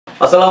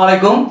আসসালামু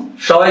আলাইকুম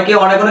সবাইকে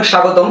অনেক অনেক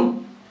স্বাগতম।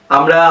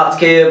 আমরা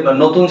আজকে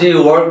নতুন যে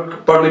ওয়ার্ক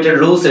পারমিটের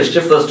রুলস এসেছে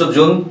 1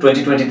 জুন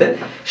 2020 তে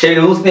সেই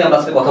রুলস নিয়ে আমরা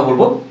আজকে কথা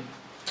বলবো।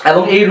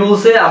 এবং এই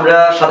রুলসে আমরা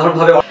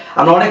সাধারণভাবে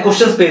আমরা অনেক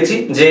কোশ্চেন্স পেয়েছি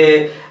যে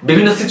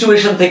বিভিন্ন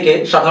সিচুয়েশন থেকে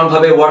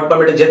সাধারণভাবে ওয়ার্ক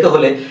পারমিটে যেতে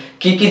হলে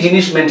কি কি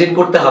জিনিস মেনটেন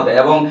করতে হবে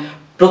এবং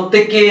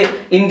প্রত্যেককে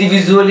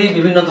ইন্ডিভিজুয়ালি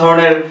বিভিন্ন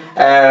ধরনের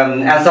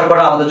অ্যান্সার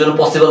করা আমাদের জন্য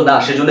পসিবল না।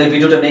 সেজন্য এই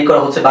ভিডিওটা মেক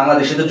করা হচ্ছে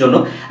বাংলাদেশিদের জন্য,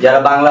 যারা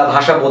বাংলা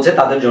ভাষা বোঝে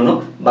তাদের জন্য।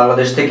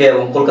 বাংলাদেশ থেকে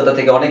এবং কলকাতা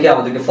থেকে অনেকে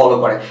আমাদেরকে ফলো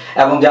করে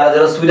এবং যারা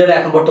যারা সুইডেনে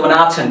এখন বর্তমানে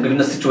আছেন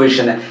বিভিন্ন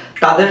সিচুয়েশনে,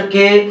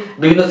 তাদেরকে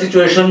বিভিন্ন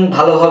সিচুয়েশন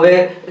ভালোভাবে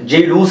যে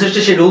রুলস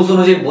এসছে সেই রুলস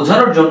অনুযায়ী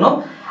বোঝানোর জন্য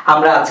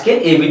আমরা আজকে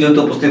এই ভিডিওতে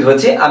উপস্থিত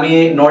হয়েছি। আমি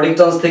নর্ডিক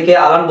টার্নস থেকে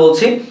আলান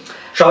বলছি।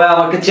 সবাই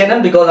আমাকে চেনেন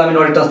বিকজ আমি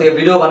নর্ডিক টার্নস থেকে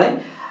ভিডিও বানাই।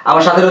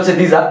 আমার সাথে রয়েছে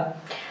দিজা।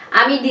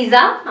 আমি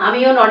দিজা,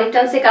 আমিও নর্ডিক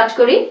টার্নসে কাজ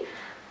করি।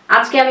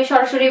 আজকে আমি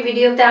সরাসরি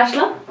ভিডিওতে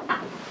আসলাম।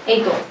 এই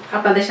তো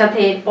আপনাদের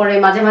সাথে পরে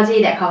মাঝে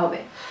মাঝেই দেখা হবে।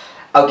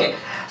 ওকে,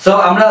 সো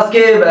আমরা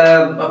আজকে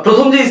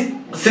প্রথম যে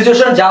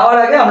সিচুয়েশন যাওয়ার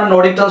আগে আমরা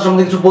নর্ডিক টার্নস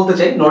সম্বন্ধে কিছু বলতে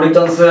চাই। নর্ডিক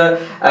টার্নস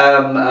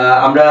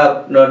আমরা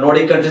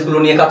নর্ডিক কান্ট্রিজ গুলো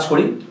নিয়ে কাজ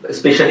করি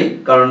স্পেশালি,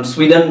 কারণ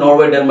সুইডেন,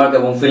 নরওয়ে, ডেনমার্ক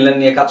এবং ফিনল্যান্ড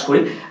নিয়ে কাজ করি।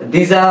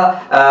 দিজা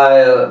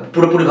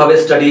পুরোপুরি ভাবে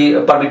স্টাডি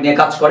পারমিট নিয়ে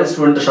কাজ করে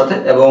স্টুডেন্টের সাথে,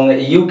 এবং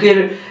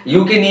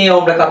ইউকে নিয়ে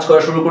আমরা কাজ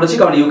করা শুরু করেছি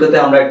কারণ ইউকেতে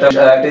আমরা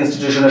একটা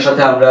ইনস্টিটিউশনের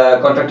সাথে আমরা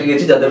কন্ট্রাক্টে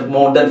গেছি যাদের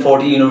more than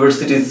 40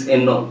 universities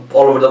in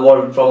all over the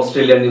world, from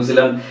Australia,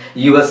 New Zealand,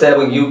 USA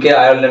এবং ইউকে,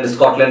 আয়ারল্যান্ড,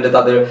 স্কটল্যান্ডে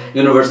তাদের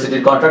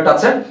ইউনিভার্সিটির কন্ট্রাক্ট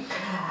আছে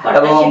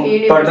এবং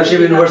পার্টনারশিপ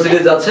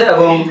ইউনিভার্সিটিজ আছে।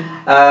 এবং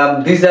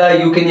দিজা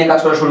ইউকে নিয়ে কাজ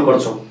করা শুরু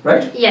করেছো,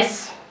 রাইট? ইয়েস।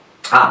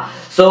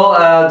 সো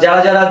যারা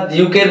যারা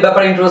ইউকে এর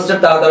ব্যাপারে ইন্টারেস্টেড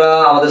তারা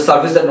আমাদের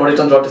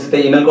service@nordic.tc তে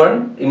ইমেল করেন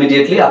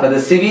ইমিডিয়েটলি। আপনাদের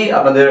সিভি,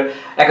 আপনাদের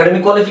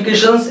একাডেমিক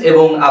কোয়ালিফিকেশনস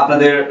এবং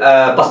আপনাদের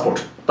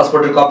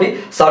পাসপোর্টের কপি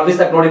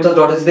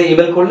service@nordic.tc তে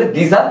ইমেল করলে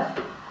দিজা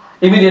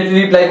ইমিডিয়েটলি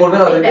রিপ্লাই করবে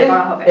তাদেরকে,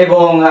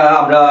 এবং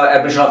আমরা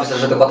অ্যাডমিশন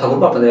অফিসারের সাথে কথা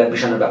বলবো আপনাদের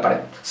অ্যাডমিশনের ব্যাপারে।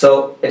 সো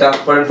এটা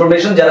ফর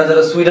ইনফরমেশন। যারা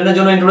যারা সুইডেনের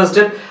জন্য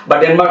ইন্টারেস্টেড বা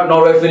ডেনমার্ক,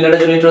 নরওয়ে,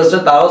 ফিনল্যান্ডের জন্য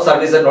ইন্টারেস্টেড তারাও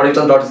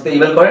service@nordic.tc তে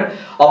ইমেল করেন।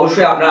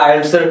 অবশ্যই আপনার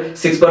আইএলটিএস এর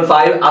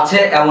 6.5 আছে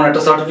এমন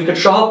একটা সার্টিফিকেট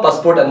সহ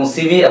পাসপোর্ট এবং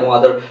সিভি এবং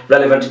আদার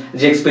রেলেভেন্ট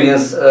যে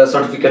এক্সপেরিয়েন্স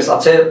সার্টিফিকেটস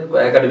আছে,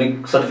 একাডেমিক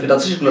সার্টিফিকেট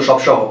আছে, সেগুলো সব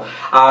সহ।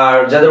 আর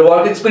যাদের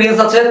ওয়ার্ক এক্সপেরিয়েন্স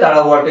আছে তারা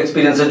ওয়ার্ক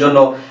এক্সপেরিয়েন্সের জন্য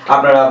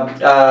আপনারা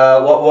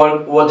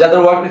যাদের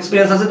ওয়ার্ক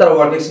এক্সপেরিয়েন্স আছে তারা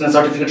ওয়ার্ক এক্সপেরিয়েন্স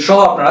সার্টিফিকেট সহ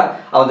আপনারা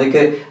আমাদেরকে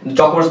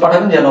ডকুমেন্টস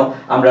পাঠাবেন যেন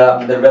আমরা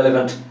আপনাদের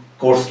রেলেভেন্ট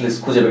কোর্স লিস্ট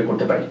খুঁজে বের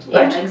করতে পারি।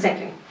 রাইট?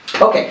 এক্স্যাক্টলি।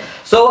 ওকে,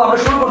 সো আমরা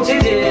শুরু করছি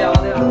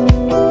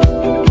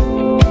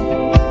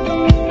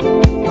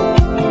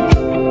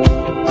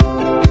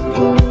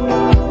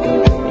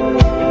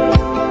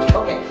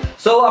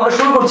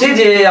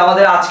যে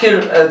আমাদের আজকের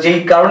যেই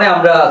কারণে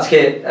আমরা আজকে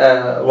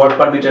ওয়ার্ক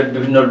পারমিটের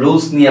বিভিন্ন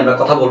রুলস নিয়ে আমরা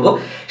কথা বলবো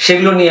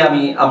সেগুলো নিয়ে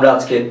আমরা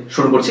আজকে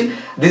শুরু করছি।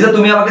 দিজা,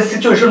 তুমি আমাকে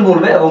সিচুয়েশন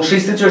বলবে এবং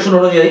সেই সিচুয়েশন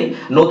অনুযায়ী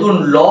নতুন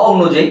ল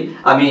অনুযায়ী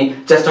আমি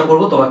চেষ্টা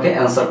করব তোমাকে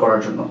অ্যানসার করার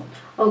জন্য।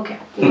 ওকে,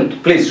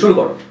 প্লিজ শুরু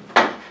করো।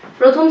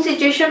 প্রথম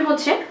সিচুয়েশন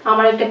হচ্ছে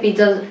আমার একটা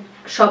পিৎজা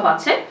শপ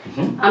আছে।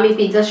 আমি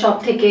পিৎজা শপ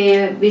থেকে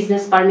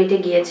বিজনেস পারমিটে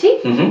গিয়েছি।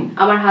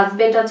 আমার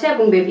হাজবেন্ড আছে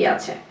এবং বেবি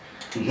আছে।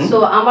 সো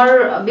আমার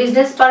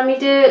বিজনেস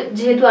পারমিটে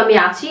যেহেতু আমি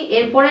আছি,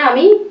 এরপরে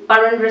আমি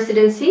পার্মানেন্ট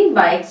রেসিডেন্সি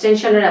বা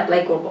এক্সটেনশনের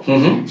অ্যাপ্লাই করব।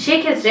 সেই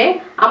ক্ষেত্রে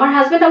আমার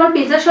হাজবেন্ড আমার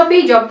পিৎজা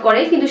শপেই জব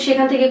করে কিন্তু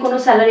সেখান থেকে কোনো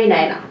স্যালারি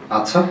নেয় না।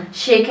 আচ্ছা,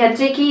 সেই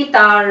ক্ষেত্রে কি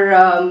তার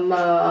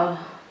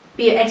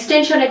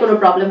এক্সটেনশনে কোনো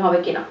প্রবলেম হবে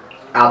কিনা?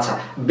 আচ্ছা,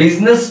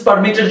 বিজনেস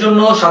পারমিটের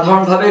জন্য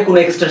সাধারণভাবে কোনো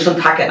এক্সটেনশন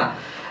থাকে না।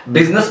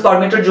 বিজনেস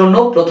পারমিটের জন্য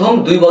প্রথম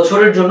 2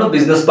 বছরের জন্য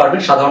বিজনেস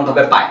পারমিট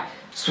সাধারণভাবে পায়।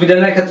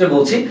 সুইডেনের ক্ষেত্রে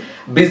বলছি,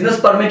 বিজনেস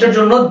পারমিটের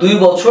জন্য 2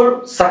 বছর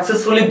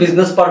সাকসেসফুলি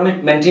বিজনেস পারমিট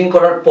মেইনটেইন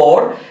করার পর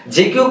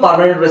যে কেউ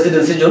পার্মানেন্ট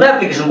রেসিডেন্সির জন্য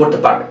অ্যাপ্লিকেশন করতে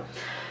পারবে।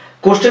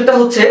 কোশ্চেনটা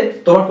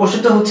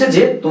হচ্ছে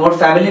যে তোমার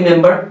ফ্যামিলি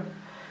মেম্বার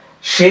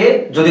সে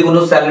যদি কোনো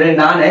স্যালারি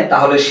না নেয়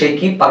তাহলে সে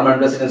কি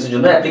পার্মানেন্ট রেসিডেন্সির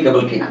জন্য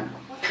অ্যাপ্লিকেবল কিনা।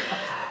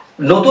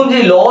 নতুন যে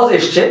লজ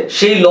এসছে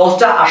সেই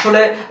লজটা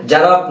আসলে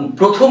যারা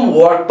প্রথম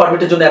ওয়ার্ক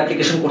পারমিটের জন্য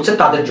অ্যাপ্লিকেশন করছে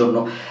তাদের জন্য।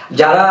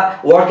 যারা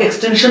ওয়ার্ক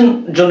এক্সটেনশন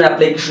জন্য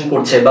অ্যাপ্লিকেশন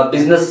করছে বা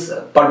বিজনেস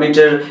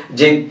পারমিটের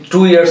যে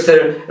 2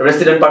 ইয়ার্সের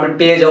রেসিডেন্ট পারমিট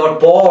পেয়ে যাওয়ার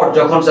পর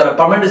যখন যারা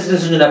পার্মানেন্ট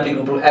রেসিডেন্সির জন্য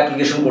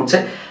অ্যাপ্লিকেশন করছে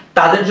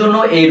তাদের জন্য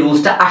এই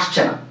রুলসটা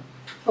আসছে না।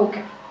 ওকে,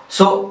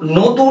 সো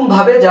নতুন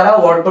ভাবে যারা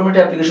ওয়ার্ক পারমিটে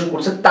অ্যাপ্লিকেশন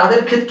করছে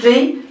তাদের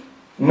ক্ষেত্রেই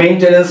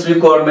মেইনটেনেন্স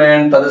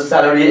রিকোয়ারমেন্ট, তাদের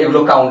স্যালারি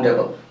এগুলো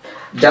কাউন্টেবল।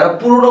 যারা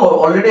পুরনো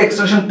অলরেডি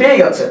এক্সটেনশন পেয়ে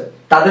গেছে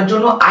তাদের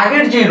জন্য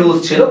আগের যে রুলস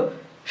ছিল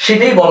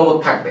সেটাই বলবৎ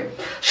থাকবে।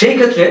 সেই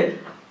ক্ষেত্রে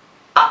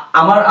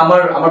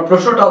আমার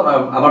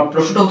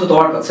প্রশ্নটা হচ্ছে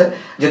তোমার কাছে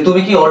যে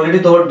তুমি কি অলরেডি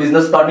তোমার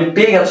বিজনেস পারমিট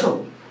পেয়ে গেছো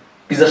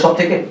পিৎজা শপ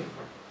থেকে?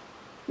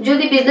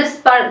 যদি বিজনেস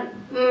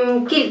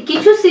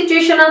কিছু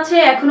সিচুয়েশন আছে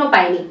এখনো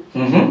পাইনি,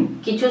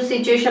 কিছু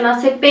সিচুয়েশন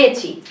আছে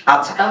পেয়েছি।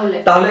 আচ্ছা,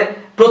 তাহলে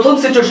প্রথম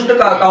সিচুয়েশনটা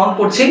কাউন্ট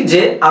করছি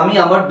যে আমি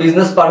আমার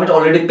বিজনেস পারমিট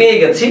অলরেডি পেয়ে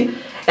গেছি।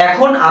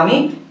 এখন আমি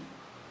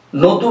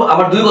নতুন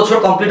আমার 2 বছর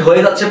কমপ্লিট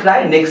হয়ে যাচ্ছে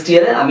প্রায়, নেক্সট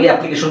ইয়ারে আমি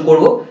অ্যাপ্লিকেশন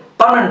করব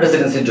পার্মানেন্ট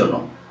রেসিডেন্সির জন্য।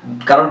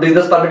 কারণ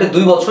বিজনেস পারমিটে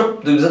 2 বছর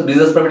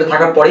বিজনেস পারমিটে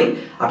থাকার পরেই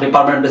আপনি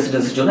পার্মানেন্ট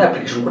রেসিডেন্সির জন্য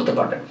অ্যাপ্লিকেশন করতে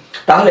পারবেন।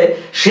 তাহলে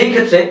সেই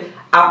ক্ষেত্রে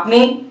আপনি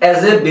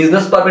as a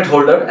business permit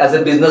holder, as a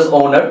business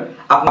owner,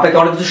 আপনাকে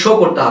অনেক কিছু শো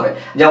করতে হবে,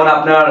 যেমন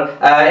আপনার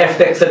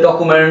এফটেক্স এর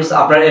ডকুমেন্টস,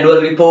 আপনার অ্যানুয়াল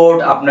রিপোর্ট,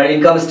 আপনার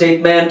ইনকাম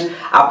স্টেটমেন্ট,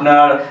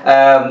 আপনার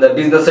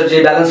বিজনেসের যে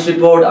ব্যালেন্স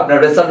রিপোর্ট, আপনার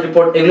রেজাল্ট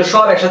রিপোর্ট, এগুলো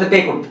সব একসাথে পে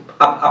করতে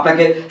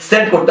আপনাকে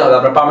সেন্ড করতে হবে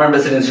আপনার পার্মানেন্ট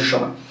রেসিডেন্সির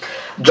সময়।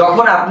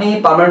 যখন আপনি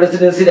পার্মানেন্ট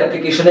রেসিডেন্সির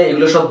অ্যাপ্লিকেশনে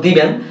এগুলো সব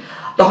দিবেন,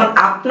 তখন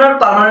আপনার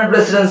পার্মানেন্ট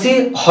রেসিডেন্সি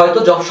হয়তো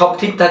সব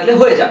ঠিক থাকলে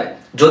হয়ে যাবে,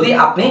 যদি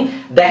আপনি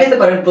দেখাতে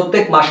পারেন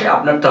প্রত্যেক মাসে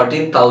আপনার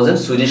 13,000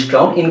 সুইডিশ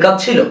ক্রাউন ইনকাম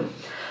ছিল।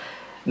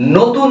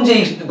 নতুন যে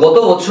গত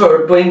বছর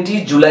 20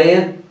 জুলাইয়ে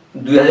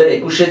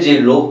 2021-এ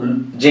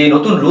যে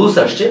নতুন রুলস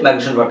আসছে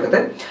মাইগ্রেশন ওয়ার্কারতে,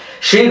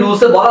 সেই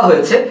রুলসে বলা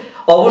হয়েছে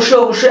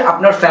অবশ্যই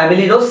আপনার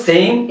ফ্যামিলিরও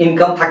সেম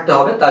ইনকাম থাকতে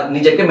হবে তার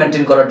নিজেকে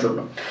মেনটেন করার জন্য।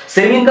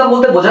 সেম ইনকাম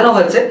বলতে বোঝানো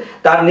হয়েছে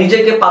তার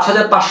নিজেকে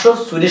 5,500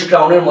 সুইডিশ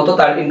ক্রাউনের মতো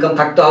তার ইনকাম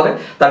থাকতে হবে,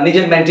 তার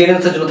নিজের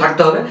মেনটেনেন্সের জন্য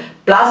থাকতে হবে,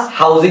 প্লাস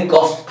হাউজিং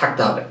কস্ট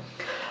থাকতে হবে।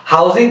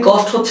 হাউজিং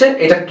কস্ট হচ্ছে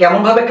এটা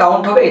কেমন ভাবে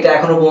কাউন্ট হবে এটা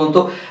এখনো পর্যন্ত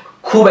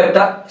খুব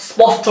একটা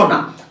স্পষ্ট না,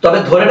 তবে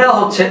ধরে নেওয়া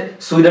হচ্ছে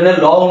সুইডেনের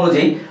ল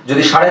অনুযায়ী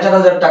যদি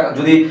 4,500 টাকা,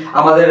 যদি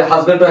আমাদের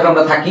হাজবেন্ড ওয়াইফ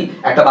আমরা থাকি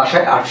একটা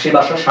বাসায়, আর সেই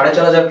বাসার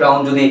 4,500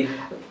 ক্রাউন যদি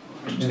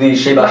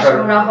সেই বাসার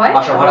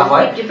বাসা ভাড়া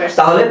হয়,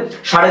 তাহলে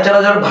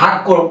 4,500 ভাগ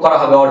করা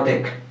হবে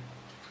অর্ধেক,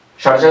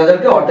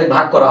 4,500-কে অর্ধেক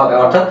ভাগ করা হবে,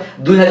 অর্থাৎ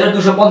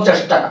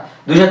 2,250 টাকা।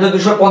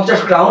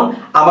 2,250 ক্রাউন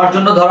আমার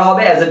জন্য ধরা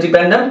হবে অ্যাজ এ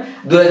ডিপেন্ডেন্ট,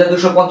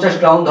 2,250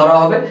 ক্রাউন ধরা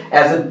হবে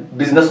অ্যাজ এ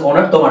বিজনেস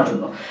ওনার তোমার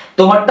জন্য।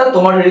 তোমারটা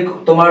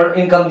তোমার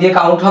ইনকাম দিয়ে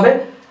কাউন্ট হবে।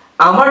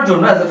 আমার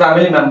জন্য অ্যাজ এ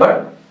ফ্যামিলি মেম্বার,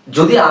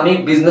 যদি আমি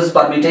বিজনেস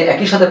পারমিটে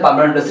একই সাথে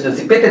পার্মানেন্ট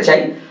রেসিডেন্সি পেতে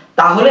চাই,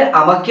 তাহলে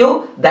আমাকেও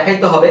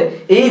দেখাইতে হবে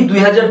এই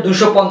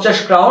 2,250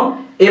 ক্রাউন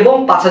এবং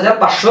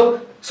 5,500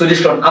 সুইডিশ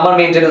ক্রাউন আমার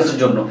মেইনটেনেন্সের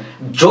জন্য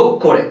যোগ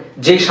করে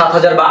যেই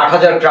 7,000 বা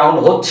 8,000 ক্রাউন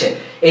হচ্ছে,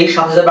 এই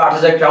 7,000 বা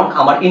 8,000 ক্রাউন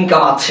আমার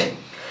ইনকাম আছে।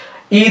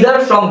 ইদার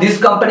ফ্রম দিস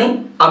কোম্পানি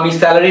আমি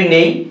স্যালারি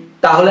নেই,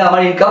 তাহলে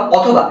আমার ইনকাম,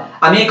 অথবা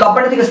আমি এই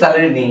কোম্পানি থেকে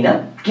স্যালারি নেই না,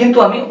 কিন্তু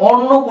আমি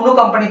অন্য কোনো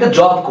কোম্পানিতে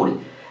জব করি,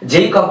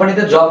 যেই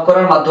কোম্পানিতে জব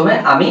করার মাধ্যমে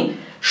আমি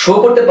শো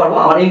করতে পারবো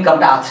আমার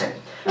ইনকামটা আছে।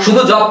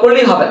 শুধু জব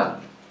করলেই হবে না,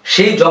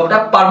 সেই জবটা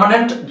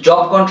পার্মানেন্ট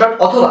জব কন্ট্রাক্ট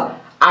অথবা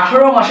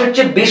 18 মাসের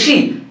চেয়ে বেশি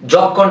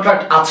জব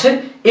কন্ট্রাক্ট আছে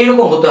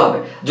এরকম হতে হবে।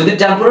 যদি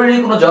টেম্পোরারি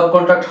কোনো জব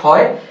কন্ট্রাক্ট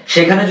হয়,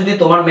 সেখানে যদি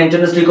তোমার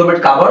মেইনটেনেন্স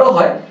রিকোয়ারমেন্ট কভারও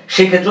হয়,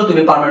 সেই ক্ষেত্রেও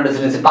তুমি পার্মানেন্ট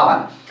রেসিডেন্সি পাবা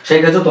না, সেই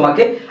ক্ষেত্রে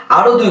তোমাকে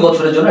আরো 2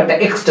 বছরের জন্য একটা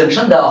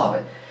এক্সটেনশন দেওয়া হবে।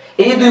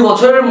 এই 2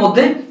 বছরের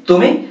মধ্যে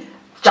তুমি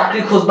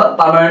চাকরি খুঁজবা,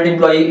 পার্মানেন্ট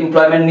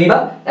এমপ্লয়মেন্ট নিবা,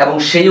 এবং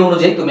সেই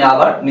অনুযায়ী তুমি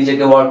আবার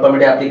নিজেকে ওয়ার্ক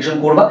পারমিটে অ্যাপ্লিকেশন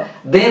করবা,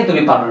 দেন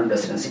তুমি পার্মানেন্ট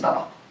রেসিডেন্সি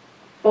পাবা।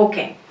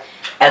 ওকে,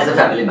 অ্যাজ এ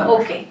ফ্যামিলি মেম্বার।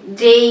 ওকে,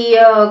 যেই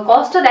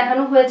কস্টটা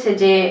দেখানো হয়েছে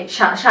যে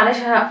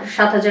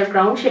 7,500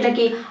 ক্রাউন, সেটা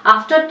কি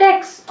after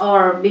tax or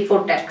before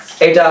tax?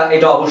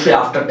 এটা অবশ্যই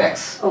আফটার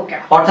ট্যাক্স। ওকে,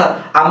 অর্থাৎ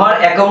আমার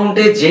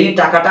অ্যাকাউন্টে যেই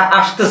টাকাটা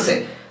আসতেছে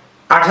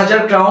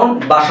 8,000 ক্রাউন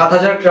বা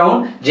 7,000 ক্রাউন,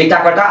 যে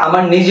টাকাটা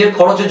আমার নিজের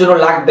খরচের জন্য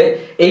লাগবে,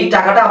 এই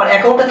টাকাটা আমার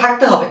অ্যাকাউন্টে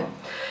থাকতে হবে।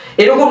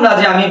 এরকম না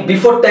যে আমি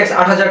বিফোর ট্যাক্স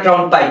 8,000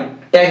 ক্রাউন পাই,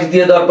 ট্যাক্স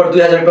দিয়ে দেওয়ার পর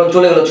 2,000 ক্রাউন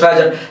চলে গেল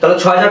 6,000, তাহলে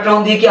 6,000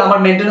 ক্রাউন দিয়ে কি আমার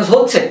মেইনটেনেন্স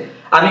হচ্ছে?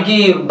 আমি কি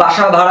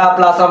বাসা ভাড়া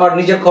প্লাস আমার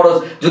নিজের খরচ,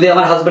 যদি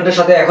আমার হাজবেন্ডের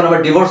সাথে এখন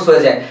আমার ডিভোর্স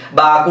হয়ে যায়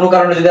বা কোনো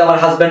কারণে যদি আমার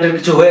হাজবেন্ডের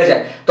কিছু হয়ে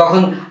যায়,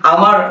 তখন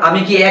আমি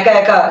কি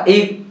একা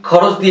এই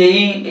খরচ দিয়ে,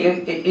 এই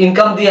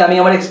ইনকাম দিয়ে আমি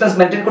আমার এক্সপেন্স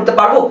মেইনটেইন করতে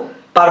পারবো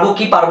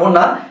কি পারবো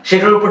না,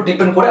 সেটার উপর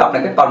ডিপেন্ড করে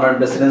আপনাকে পার্মানেন্ট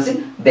রেসিডেন্সি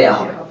দেয়া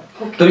হবে।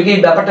 তুমি কি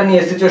ব্যাপারটা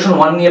নিয়ে সিচুয়েশন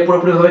 1 নিয়ে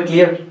পুরোপুরি ভাবে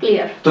ক্লিয়ার?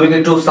 তুমি কি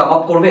একটু সাম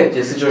আপ করবে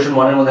যে সিচুয়েশন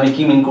 1 এর মধ্যে আমি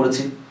কি মিন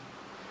করেছি?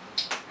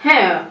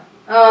 হ্যাঁ,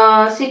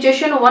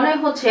 সিচুয়েশন 1 এ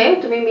হচ্ছে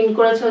তুমি মিন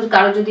করেছো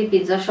কারো যদি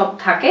পিৎজা শপ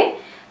থাকে,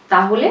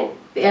 তাহলে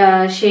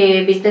সে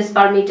বিজনেস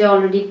পারমিটে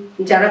অলরেডি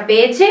যারা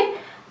পেয়েছে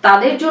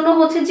তাদের জন্য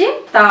হচ্ছে যে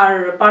তার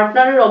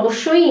পার্টনারের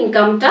অবশ্যই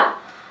ইনকামটা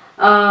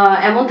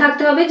এমন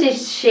থাকতে হবে যে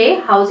সে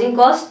হাউজিং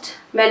কস্ট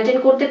মেনটেন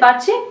করতে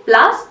পারছে,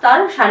 প্লাস তার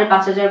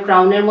 5,500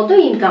 ক্রাউনের মতো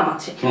ইনকাম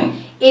আছে।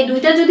 এই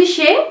দুইটা যদি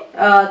সে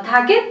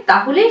থাকে,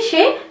 তাহলে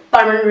সে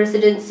পার্মানেন্ট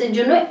রেসিডেন্সির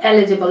জন্য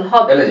এলিজিবল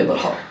হবে।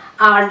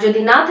 আর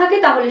যদি না থাকে,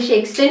 তাহলে সে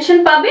এক্সটেনশন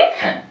পাবে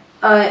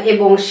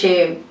এবং সে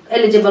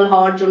এলিজিবল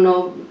হওয়ার জন্য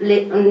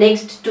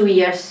নেক্সট 2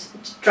 ইয়ার্স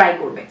ট্রাই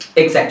করবে।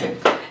 এক্স্যাক্টলি,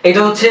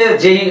 এটা হচ্ছে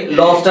যেই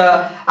লসটা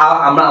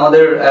আমরা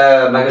আমাদের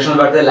মাইগ্রেশন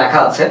ওয়ার্কারে লেখা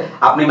আছে।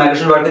 আপনি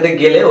মাইগ্রেশন ওয়ার্কারে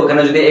গেলে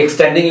ওখানে যদি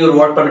এক্সটেন্ডিং ইউর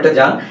ওয়ার্ক পারমিটে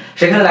যান,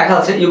 সেখানে লেখা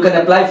আছে you can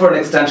apply for an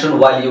extension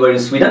while you are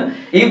in Sweden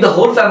if the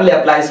whole family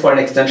applies for an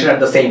extension at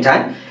the same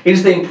time. It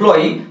is the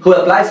employee who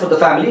applies for the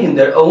family in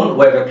their own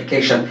web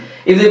application.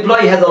 If the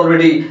employee has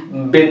already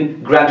been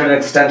granted an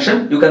extension,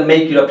 you can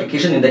make your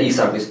application in the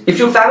e-service. If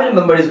your family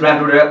member is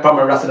granted a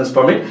permanent residence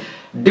permit,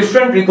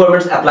 different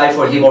requirements apply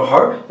for him or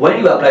her when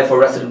you apply for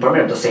resident permit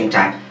at the same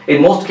time. In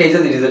most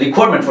cases, it is a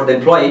requirement for the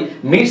employee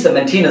meets the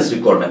maintenance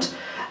requirement.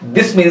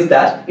 This means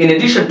that in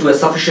addition to a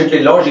sufficiently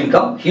large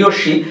income, he or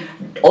she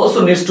also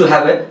needs to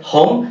have a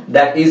home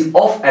that is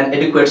of an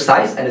adequate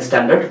size and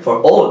standard for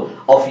all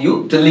of you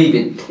to live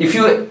in. If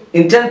you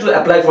intend to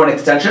apply for an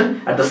extension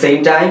at the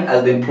same time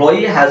as the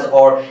employee has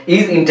or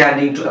is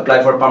intending to apply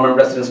for permanent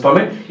residence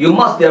permit, you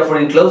must therefore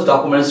enclose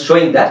documents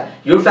showing that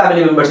your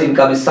family member's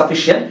income is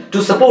sufficient to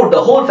support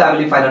the whole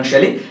family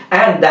financially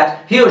and that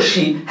he or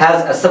she has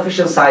a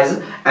sufficient size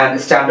and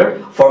standard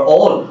for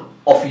all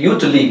of you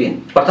to live in.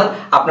 অর্থাৎ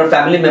আপনার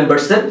family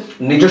মেম্বারসের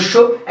নিজস্ব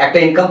একটা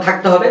income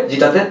থাকতে হবে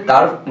যেটাতে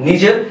তার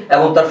নিজের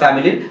এবং তার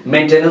ফ্যামিলির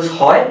মেইনটেনেন্স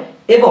হয়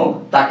এবং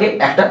তাকে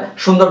একটা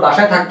সুন্দর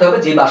বাসায় থাকতে হবে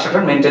যে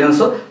বাসাটার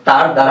মেইনটেনেন্সও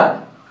তার দ্বারা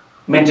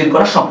মেইনটেইন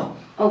করা সম্ভব।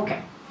 ওকে,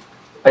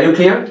 আর ইউ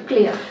ক্লিয়ার?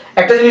 ক্লিয়ার।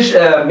 একটা জিনিস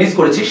মিস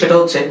করেছি, সেটা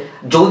হচ্ছে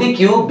যদি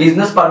কেউ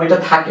বিজনেস পারমিটে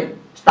থাকে,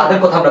 তাদের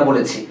কথা আমরা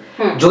বলেছি,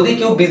 যদি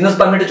কেউ বিজনেস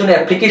পারমিটের জন্য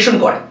অ্যাপ্লিকেশন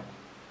করে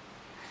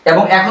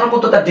এবং এখনো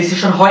পর্যন্ত তার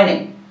ডিসিশন হয়নি,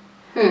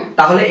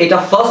 তাহলে এটা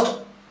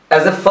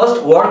as a first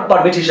work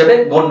permit হিসেবে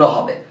গণ্য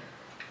হবে,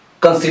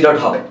 কনসিডার্ড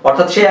হবে।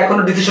 অর্থাৎ সে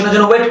এখনো ডিসিশনের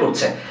জন্য ওয়েট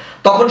করছে,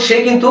 তখন সে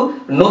কিন্তু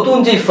নতুন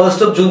যে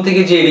 1 জুন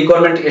থেকে যে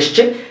রিকোয়ারমেন্ট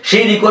এসছে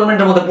সেই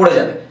রিকোয়ারমেন্টের মধ্যে পড়ে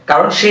যাবে,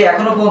 কারণ সে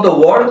এখনো পর্যন্ত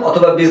ওয়ার্ক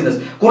অথবা বিজনেস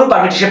কোনো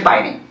পারমিট সে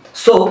পায়নি।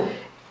 সো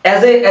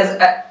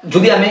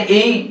যদি আমি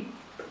এই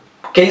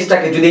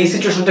কেসটাকে, যদি এই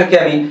সিচুয়েশনটাকে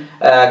আমি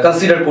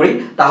কনসিডার করি,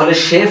 তাহলে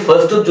সে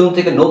 1 জুন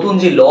থেকে নতুন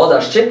যে লজ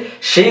আসছে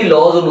সেই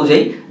লজ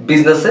অনুযায়ী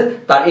বিজনেসে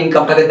তার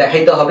ইনকামটাকে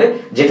দেখাইতে হবে,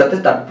 যেটাতে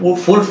তার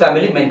ফুল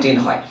ফ্যামিলি মেইনটেইন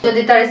হয়।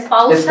 যদি তার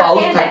স্পাউস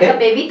থাকে, একটা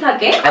বেবি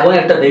থাকে এবং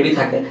একটা বেবি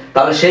থাকে,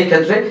 তাহলে সেই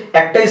ক্ষেত্রে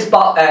একটা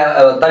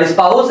তার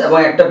স্পাউস এবং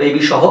একটা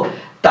বেবি সহ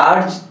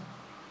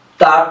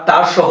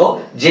তার সহ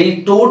যেই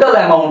টোটাল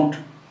অ্যামাউন্ট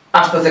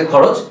আসতেছে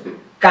খরচ,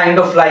 কাইন্ড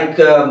অফ লাইক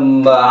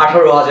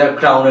 18,000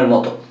 ক্রাউনের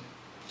মতো,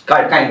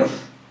 কাইন্ড অফ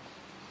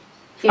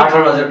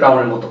 18,000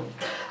 ক্রাউনের মতো।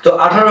 তো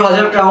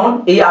 18,000 ক্রাউন,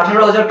 এই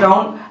 18,000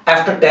 ক্রাউন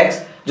আফটার ট্যাক্স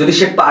যদি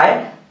সে পায়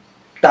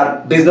তার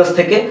বিজনেস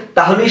থেকে,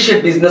 তাহলেই সে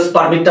বিজনেস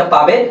পারমিটটা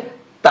পাবে,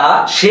 তা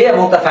সে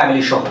এবং তার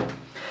ফ্যামিলি সহ।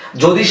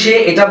 যদি সে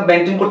এটা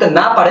মেইনটেইন করতে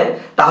না পারে,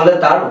 তাহলে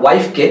তার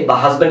ওয়াইফকে বা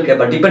হাজবেন্ডকে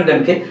বা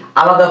ডিপেন্ডেন্টকে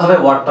আলাদাভাবে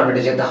ওয়ার্ক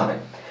পারমিটে যেতে হবে।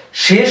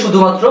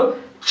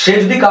 সে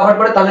যদি কভার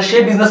করে তাহলে সে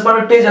বিজনেস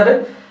পারমিট পেয়ে যাবে,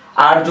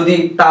 আর যদি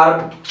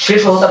সে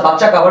সহ তার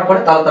বাচ্চা কভার করে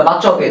তাহলে তার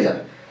বাচ্চাও পেয়ে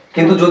যাবে।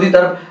 কিন্তু যদি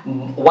তার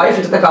ওয়াইফ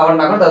এটাতে কভার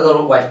না করে তাহলে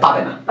তার ওয়াইফ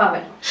পাবে না।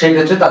 সেই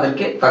ক্ষেত্রে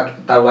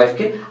তার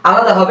ওয়াইফকে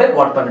আলাদাভাবে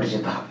ওয়ার্ক পারমিটে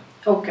যেতে হবে।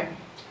 ওকে,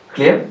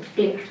 ক্লিয়ার?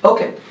 ক্লিয়ার।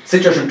 ওকে,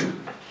 সিচুয়েশন 2।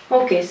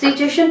 ওকে,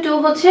 সিচুয়েশন 2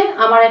 হচ্ছে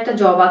আমার একটা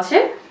জব আছে,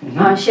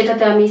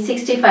 সেটাতে আমি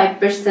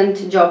 65%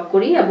 জব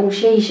করি এবং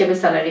সেই হিসেবে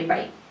স্যালারি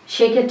পাই।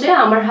 সেই ক্ষেত্রে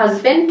আমার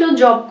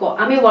হাজবেন্ডও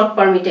আমি ওয়ার্ক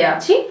পারমিটে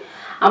আছি,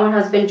 আমার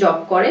হাজবেন্ড জব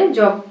করে,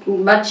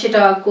 বাট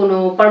সেটা কোনো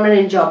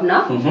পার্মানেন্ট জব না,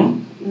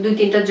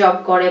 2-3টা জব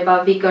করে বা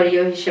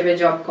ভিকারিও হিসেবে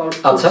জব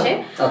করছে।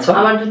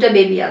 আমার 2টা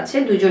বেবি আছে,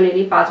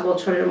 দুজনেরই 5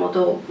 বছরের মতো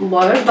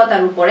বয়স বা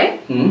তার উপরে।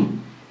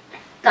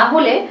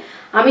 তাহলে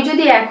আমি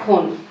যদি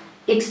এখন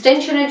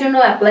এক্সটেনশনের জন্য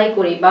অ্যাপ্লাই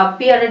করি বা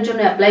পিআর এর জন্য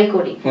অ্যাপ্লাই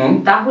করি,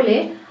 তাহলে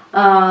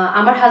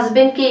আমার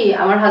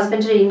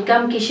হাজবেন্ডের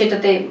ইনকাম কি,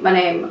 সেটাতে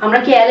মানে আমরা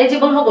কি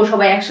এলিজিবল হব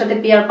সবাই একসাথে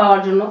পিআর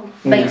পাওয়ার জন্য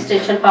বা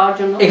এক্সটেনশন পাওয়ার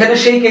জন্য? এখানে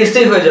সেই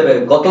কেসটাই হয়ে যাবে।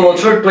 গত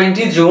বছর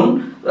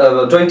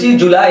 20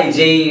 জুলাই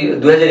যেই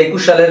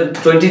 2021 সালের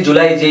 20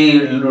 জুলাই যেই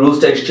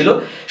রুলসটা এসেছিল,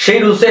 সেই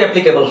রুলসটাই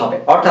অ্যাপ্লিকেবল হবে।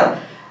 অর্থাৎ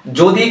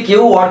যদি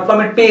কেউ ওয়ার্ক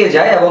পারমিট পেয়ে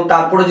যায় এবং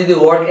তারপরে যদি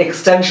ওয়ার্ক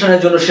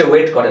এক্সটেনশনের জন্য সে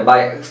ওয়েট করে বা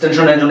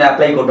এক্সটেনশনের জন্য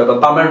অ্যাপ্লাই করবে বা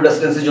পার্মানেন্ট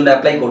রেসিডেন্সির জন্য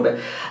অ্যাপ্লাই করবে,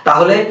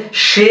 তাহলে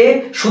সে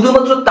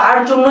শুধুমাত্র তার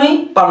জন্যই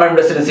পার্মানেন্ট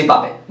রেসিডেন্সি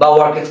পাবে বা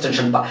ওয়ার্ক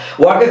এক্সটেনশন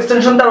ওয়ার্ক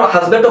এক্সটেনশন তার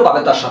হাজবেন্ডও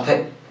পাবে তার সাথে।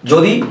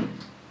 যদি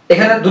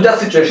এখানে দুটা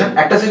সিচুয়েশন,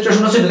 একটা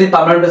সিচুয়েশন হচ্ছে যদি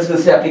পার্মানেন্ট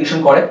রেসিডেন্সি অ্যাপ্লিকেশন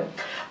করে,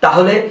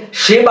 তাহলে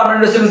সে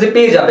পার্মানেন্ট রেসিডেন্সি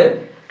পেয়ে যাবে,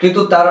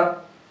 কিন্তু তার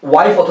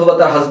ওয়াইফ অথবা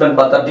তার হাজবেন্ড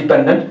বা তার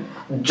ডিপেন্ডেন্ট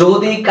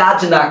যদি কাজ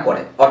না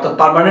করে, অর্থাৎ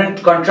পার্মানেন্ট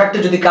কন্ট্রাক্টে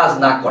যদি কাজ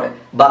না করে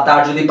বা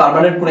তার যদি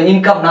পার্মানেন্ট কোনো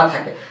ইনকাম না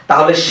থাকে,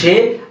 তাহলে সে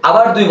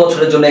আবার 2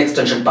 বছরের জন্য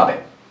এক্সটেনশন পাবে,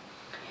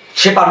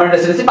 সে পার্মানেন্ট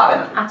রেসিডেন্সি পাবে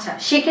না। আচ্ছা,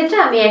 সেক্ষেত্রে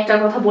আমি একটা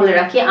কথা বলে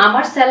রাখি,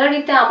 আমার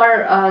স্যালারিতে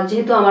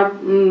যেহেতু আমার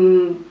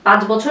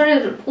 5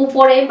 বছরের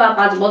উপরে বা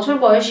 5 বছর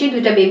বয়সী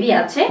 2টা বেবি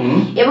আছে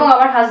এবং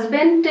আমার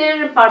হাজবেন্ডের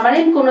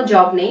পার্মানেন্ট কোনো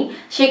জব নেই,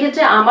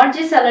 সেক্ষেত্রে আমার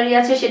যে স্যালারি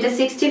আছে সেটা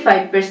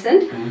 65%,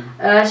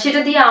 সেটা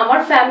দিয়ে আমার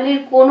ফ্যামিলির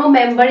কোনো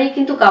মেম্বারই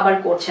কিন্তু কভার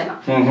করছে না।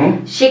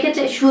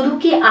 সেক্ষেত্রে শুধু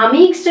কি আমি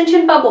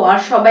এক্সটেনশন পাবো আর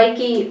সবাই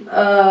কি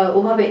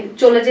ওভাবে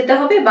চলে যেতে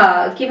হবে বা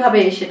কিভাবে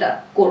সেটা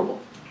করব?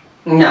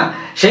 না,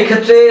 সেই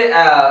ক্ষেত্রে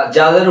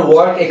যাদের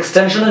ওয়ার্ক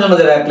এক্সটেনশনের জন্য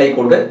যারা অ্যাপ্লাই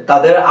করবে,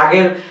 তাদের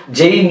আগের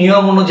যেই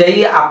নিয়ম অনুযায়ী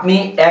আপনি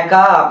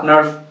একা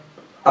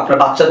আপনার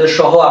বাচ্চাদের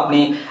সহ আপনি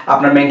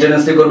আপনার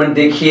মেইনটেনেন্স রিকোয়ারমেন্ট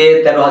দেখিয়ে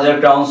 13,000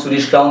 ক্রাউন,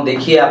 সুইডিশ ক্রাউন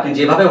দেখিয়ে আপনি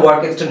যেভাবে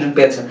ওয়ার্ক এক্সটেনশন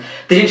পেয়েছেন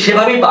ঠিক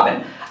সেভাবেই পাবেন।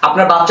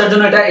 আপনার বাচ্চার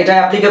জন্য এটা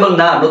অ্যাপ্লিকেবল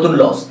না, নতুন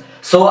লস।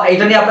 সো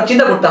এটা নিয়ে আপনার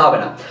চিন্তা করতে হবে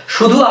না।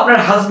 শুধু আপনার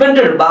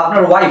হাজবেন্ডের বা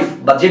আপনার ওয়াইফ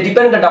বা যে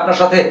ডিপেন্ডেন্ট আপনার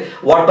সাথে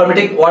ওয়ার্ক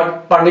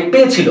পারমিট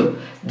পেয়েছিল,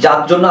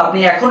 যার জন্য আপনি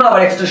এখনো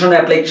আবার এক্সটেনশনে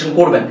অ্যাপ্লিকেশন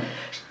করবেন,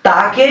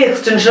 তাকে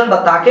এক্সটেনশন বা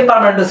তাকে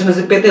পার্মানেন্ট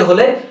রেসিডেন্সি পেতে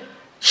হলে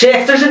সে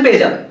এক্সটেনশন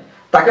পেয়ে যাবে।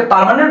 তাকে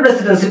পার্মানেন্ট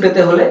রেসিডেন্সি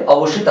পেতে হলে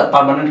অবশ্যই তার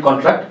পার্মানেন্ট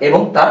কন্ট্রাক্ট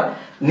এবং তার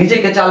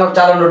নিজেকে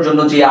চালানোর জন্য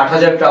যে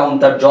 8,000 ক্রাউন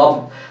তার জব,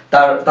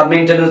 তার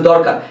মেইনটেনেন্স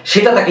দরকার,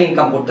 সেটা তাকে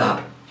ইনকাম করতে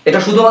হবে। এটা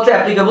শুধুমাত্র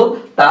অ্যাপ্লিকেবল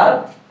তার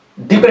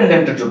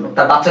ডিপেন্ডেন্টের জন্য,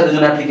 তার বাচ্চাদের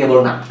জন্য অ্যাপ্লিকেবল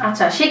না।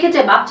 আচ্ছা,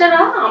 সেক্ষেত্রে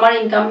বাচ্চারা আমার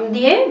ইনকাম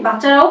দিয়ে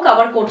বাচ্চারাও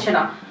কভার করছে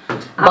না।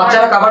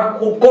 বাচ্চারা কভার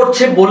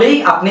করছে বলেই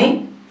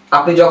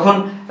আপনি যখন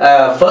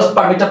ফার্স্ট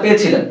পারমিটটা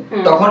পেয়েছিলেন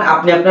তখন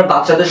আপনি আপনার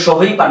বাচ্চাদের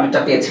সহই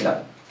পারমিটটা পেয়েছিলেন।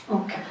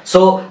 ওকে,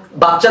 সো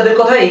বাচ্চাদের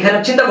কথা এখানে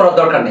চিন্তা করার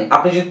দরকার নেই।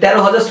 আপনি যদি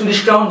 13,000 সুইডিশ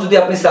ক্রাউন যদি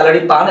আপনি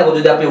স্যালারি পান এবং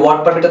যদি আপনি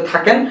ওয়ার্ক পারমিটে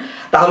থাকেন,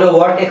 তাহলে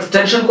ওয়ার্ক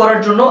এক্সটেনশন করার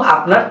জন্য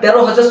আপনার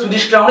 13,000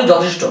 সুইডিশ ক্রাউনই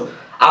যথেষ্ট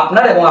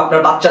আপনার এবং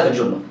আপনার বাচ্চাদের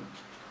জন্য।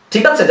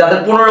 ঠিক আছে, যাদের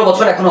 15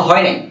 বছর এখনো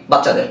হয় নাই,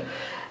 বাচ্চাদের,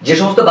 যে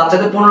সমস্ত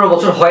বাচ্চাদের 15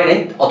 বছর হয় নাই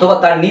অথবা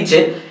তার নিচে,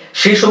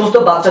 সেই সমস্ত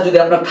বাচ্চা যদি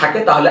আপনার থাকে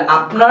তাহলে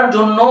আপনার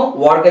জন্য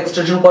ওয়ার্ক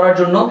এক্সটেনশন করার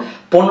জন্য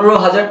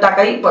 15,000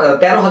 টাকাই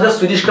 13,000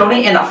 সুইডিশ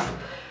ক্রাউনই এনাফ।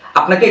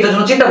 আপনাকে এটার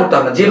জন্য চিন্তা করতে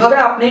হবে না। যেভাবে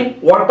আপনি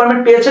ওয়ার্ক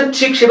পারমিট পেয়েছেন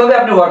ঠিক সেভাবে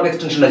আপনি ওয়ার্ক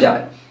এক্সটেনশনে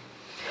যাবেন।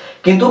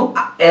 কিন্তু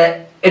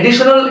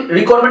এডিশনাল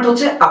রিকোয়ারমেন্ট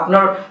হচ্ছে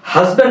আপনার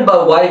হাজবেন্ড বা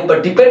ওয়াইফ বা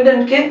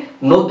ডিপেন্ডেন্টকে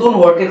নতুন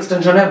ওয়ার্ক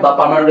এক্সটেনশনে বা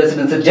পার্মানেন্ট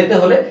রেসিডেন্সে যেতে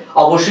হলে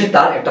অবশ্যই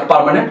তার একটা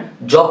পার্মানেন্ট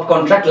জব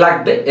কন্ট্রাক্ট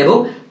লাগবে এবং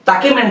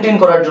তাকে মেনটেন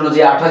করার জন্য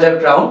যে 8,000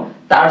 ক্রাউন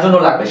তার জন্য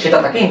লাগবে সেটা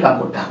তাকে ইনকাম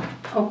করতে হবে।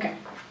 ওকে,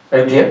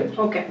 ক্লিয়ার?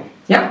 ওকে,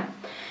 ইয়া।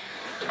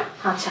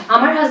 আচ্ছা,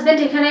 আমার হাজবেন্ড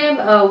এখানে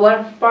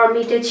ওয়ার্ক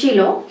পারমিটে ছিল,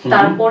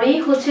 তারপরেই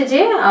হচ্ছে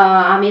যে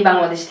আমি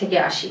বাংলাদেশ থেকে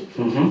আসি।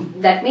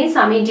 দ্যাট মিন্স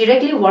আমি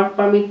ডিরেক্টলি ওয়ার্ক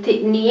পারমিট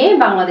নিয়ে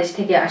বাংলাদেশ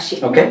থেকে আসি।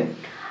 ওকে,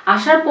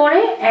 আসার পরে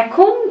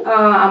এখন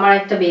আমার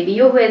একটা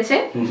বেবিও হয়েছে।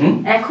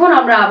 এখন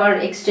আমরা আবার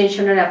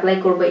এক্সটেনশনের অ্যাপ্লাই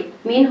করব।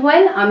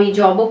 মিনহোয়াইল আমি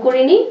জবও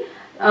করিনি,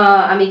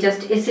 আমি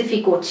জাস্ট এসএফই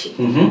করছি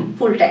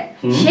ফুল টাইম।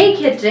 সেই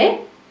ক্ষেত্রে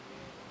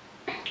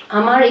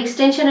আমার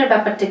এক্সটেনশনের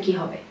ব্যাপারটা কি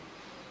হবে?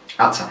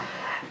 আচ্ছা,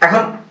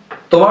 এখন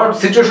তোমার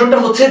সিচুয়েশনটা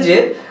হচ্ছে যে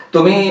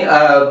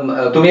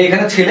তুমি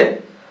এখানে ছিলে,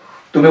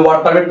 তুমি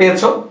ওয়ার্ক পারমিট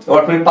পেয়েছো,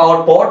 ওয়ার্ক পারমিট পাওয়ার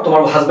পর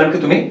তোমার হাজবেন্ডকে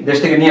তুমি দেশ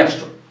থেকে নিয়ে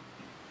আসছো,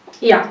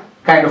 ইয়া,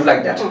 কাইন্ড অফ লাইক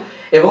দ্যাট।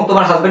 এবং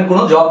তোমার হাজবেন্ড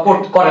কোনো জব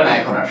করে না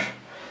এখন আর,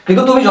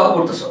 কিন্তু তুমি জব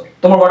করতেছো,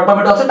 তোমার ওয়ার্ক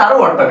পারমিট আছে, তারও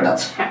ওয়ার্ক পারমিট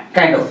আছে,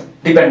 kind of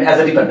as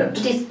a dependent.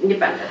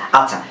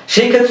 আচ্ছা,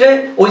 সেই ক্ষেত্রে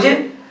ওই যে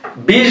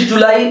 20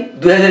 জুলাই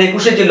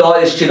 2021 যে ল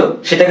এসেছিল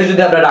সেটাকে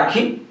যদি আমরা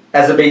রাখি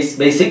as a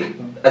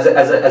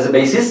as a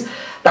basis,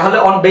 তাহলে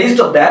অন বেসড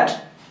অফ দ্যাট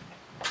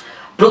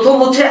প্রথম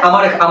হচ্ছে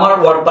আমার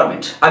ওয়ার্ক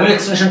পারমিট, আমি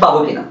এক্সটেনশন পাবো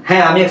কিনা।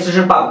 হ্যাঁ, আমি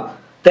এক্সটেনশন পাবো।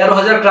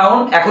 13,000 ক্রাউন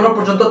এখনো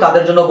পর্যন্ত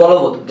তাদের জন্য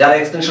বলবৎ যারা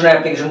এক্সটেনশনের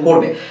অ্যাপ্লিকেশন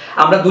করবে।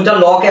 আমরা দুইটা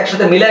লকে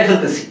একসাথে মিলাই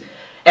ফেলতেছি।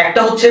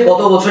 একটা হচ্ছে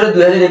গত বছরে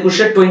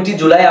 2021 20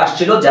 জুলাই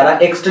আসছিল যারা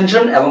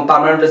এক্সটেনশন এবং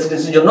পার্মানেন্ট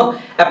রেসিডেন্সির জন্য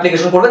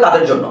অ্যাপ্লিকেশন করবে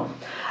তাদের জন্য।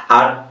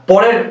 আর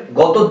পরের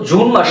গত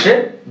জুন মাসে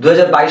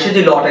 2022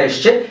 যে লটা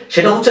এসছে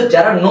সেটা হচ্ছে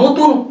যারা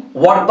নতুন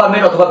ওয়ার্ক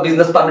পারমিট অথবা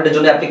বিজনেস পারমিটের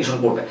জন্য অ্যাপ্লিকেশন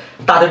করবে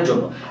তাদের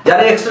জন্য।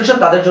 যারা এক্সটেনশন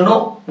তাদের জন্য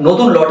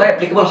নতুন লটা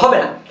অ্যাপ্লিকেবল হবে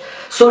না।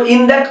 সো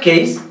ইন দ্যাট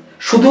কেস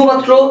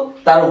শুধুমাত্র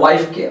তার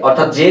ওয়াইফকে,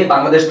 অর্থাৎ যে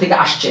বাংলাদেশ থেকে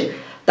আসছে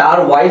তার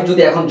ওয়াইফ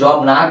যদি এখন জব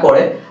না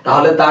করে,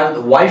 তাহলে তার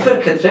ওয়াইফের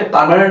ক্ষেত্রে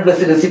পার্মানেন্ট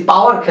রেসিডেন্সি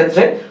পাওয়ার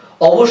ক্ষেত্রে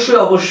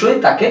অবশ্যই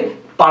তাকে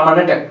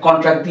পার্মানেন্ট একটা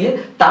কন্ট্রাক্ট দিয়ে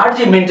তার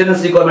যে মেইনটেনেন্স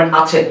রিকোয়ারমেন্ট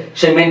আছে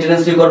সেই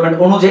মেইনটেনেন্স রিকোয়ারমেন্ট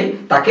অনুযায়ী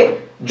তাকে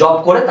জব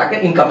করে তাকে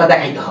ইনকামটা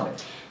দেখাইতে হবে।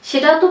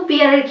 সেটা তো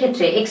পিআর এর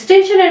ক্ষেত্রে।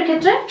 এক্সটেনশনের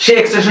ক্ষেত্রে সে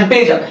এক্সটেনশন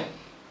পেয়ে যাবে।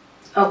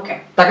 ওকে,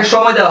 তাকে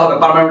সময় দেওয়া হবে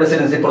পার্মানেন্ট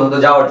রেসিডেন্সি পর্যন্ত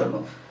যাওয়ার জন্য।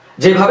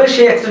 যেভাবে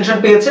সে এক্সটেনশন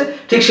পেয়েছে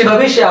ঠিক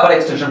সেভাবেই সে আবার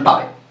এক্সটেনশন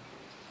পাবে।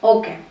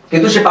 ওকে,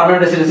 কিন্তু সে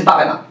পার্মানেন্ট রেসিডেন্সি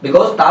পাবে না,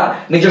 বিকজ তার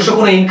নিজস্ব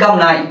কোনো ইনকাম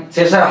নাই,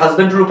 সে তার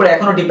হাজবেন্ডের উপর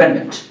এখনো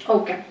ডিপেন্ডেন্ট।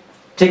 ওকে,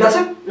 ঠিক আছে।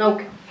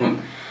 ওকে,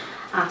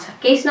 আচ্ছা,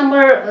 কেস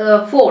নাম্বার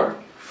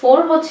 4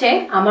 হচ্ছে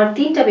আমার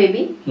 3টা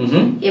বেবি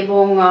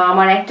এবং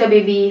আমার একটা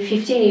বেবি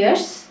 15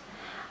 ইয়ার্স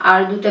আর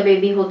দুটা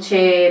বেবি হচ্ছে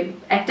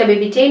একটা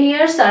বেবি 10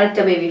 ইয়ার্স আর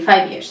একটা বেবি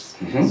 5 ইয়ার্স।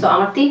 সো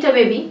আমার 3টা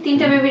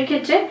বেবির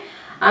ক্ষেত্রে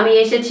আমি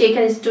এসেছি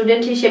এখানে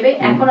স্টুডেন্ট হিসেবে।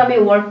 এখন আমি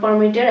ওয়ার্ক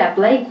পারমিটের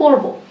অ্যাপ্লাই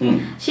করব।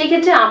 সেই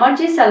ক্ষেত্রে আমার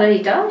যে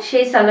স্যালারিটা,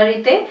 সেই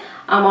স্যালারিতে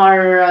আমার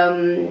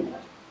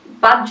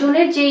 5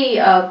 জনের যে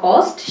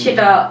কস্ট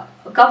সেটা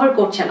কভার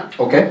করছে না।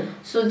 ওকে,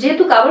 সো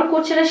যেহেতু কভার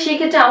করছে না সেই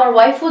ক্ষেত্রে আমার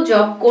ওয়াইফও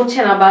জব করছে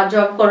না বা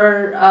জব করার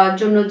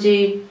জন্য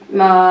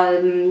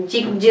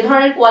যে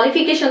ধরনের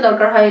কোয়ালিফিকেশন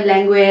দরকার হয়,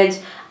 ল্যাঙ্গুয়েজ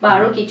বা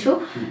আরো কিছু,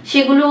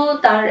 সেগুলো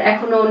তার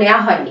এখনো নেওয়া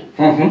হয়নি।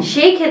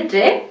 সেই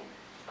ক্ষেত্রে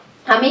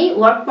আমি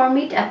ওয়ার্ক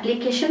পারমিট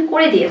অ্যাপ্লিকেশন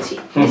করে দিয়েছি,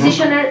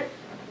 ডিসিশনের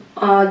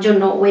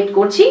জন্য ওয়েট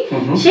করছি।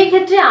 সেই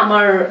ক্ষেত্রে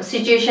আমার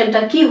সিচুয়েশনটা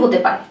কি হতে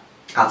পারে?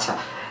 আচ্ছা,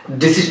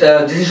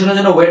 ডিসিশনের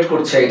জন্য ওয়েট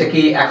করছে, এটা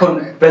কি এখন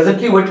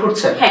প্রেজেন্টলি ওয়েট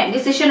করছে? হ্যাঁ,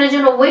 ডিসিশনের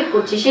জন্য ওয়েট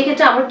করছি। সেই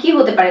ক্ষেত্রে আমার কি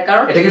হতে পারে?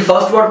 কারণ এটা কি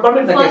ফার্স্ট ওয়ার্ক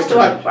পারমিট নাকি first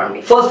work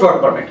permit? First work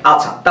permit.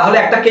 আচ্ছা, তাহলে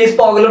একটা কেস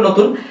পাওয়া গেল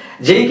নতুন,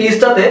 যেই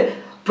কেসটাতে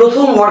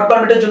প্রথম ওয়ার্ক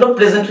পারমিটের জন্য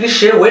প্রেজেন্টলি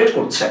সে ওয়েট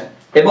করছে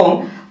এবং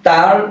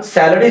তার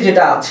স্যালারি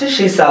যেটা আছে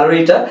সেই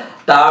স্যালারিটা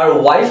তার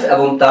ওয়াইফ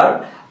এবং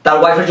তার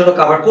ওয়াইফের জন্য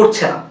কভার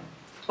করছে না,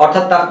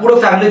 অর্থাৎ তার পুরো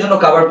ফ্যামিলির জন্য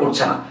কভার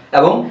করছে না।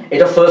 এবং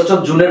এটা 1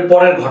 জুনের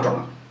পরের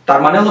ঘটনা। তার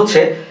মানে হচ্ছে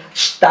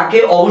তাকে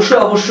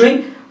অবশ্যই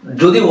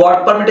যদি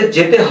ওয়ার্ক পারমিটে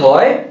যেতে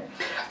হয়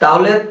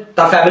তাহলে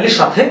তার ফ্যামিলির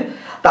সাথে,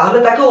 তাহলে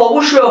তাকে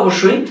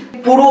অবশ্যই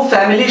পুরো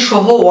ফ্যামিলি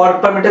সহ ওয়ার্ক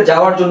পারমিটে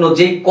যাওয়ার জন্য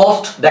যে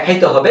কস্ট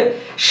দেখাইতে হবে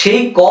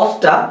সেই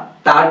কস্টটা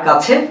তার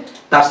কাছে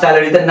তার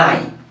স্যালারিতে নাই,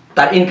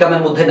 তার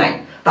ইনকামের মধ্যে নাই।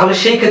 তাহলে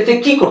সেই ক্ষেত্রে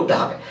কি করতে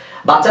হবে?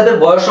 বাচ্চাদের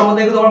বয়স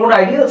সম্বন্ধে কি তোমার কোনো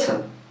আইডিয়া আছে?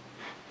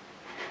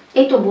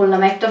 এই তো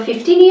বললাম একটা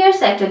 15 ইয়ার্স,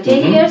 একটা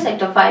 10 ইয়ার্স,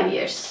 একটা 5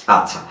 ইয়ার্স।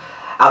 আচ্ছা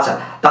আচ্ছা,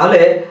 তাহলে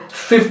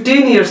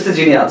 15 ইয়ার্স এ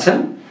যিনি আছেন,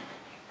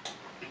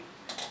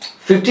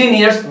 15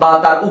 ইয়ার্স বা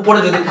তার উপরে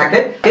যদি থাকে,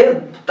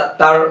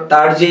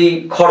 তার যেই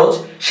খরচ,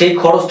 সেই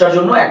খরচটার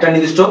জন্য একটা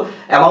নির্দিষ্ট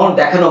অ্যামাউন্ট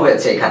দেখানো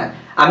হয়েছে এখানে।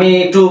 আমি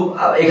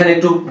এখানে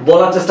একটু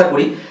বলার চেষ্টা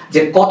করি যে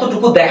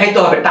কতটুকু দেখাইতে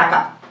হবে টাকা,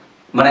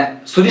 মানে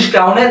সুইডিশ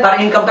ক্রাউনে তার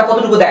ইনকামটা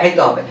কতটুকু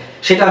দেখাইতে হবে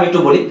সেটা আমি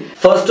একটু বলি।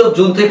 1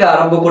 জুন থেকে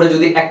আরম্ভ করে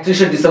যদি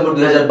 31 ডিসেম্বর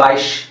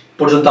 2022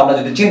 পর্যন্ত আমরা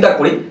যদি চিন্তা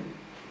করি,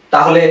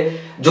 তাহলে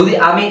যদি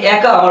আমি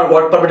একা আমার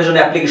ওয়ার্ক পারমিটের জন্য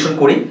অ্যাপ্লিকেশন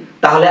করি,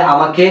 তাহলে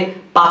আমাকে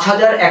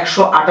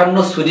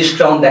 5158 সুইডিশ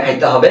ক্রাউন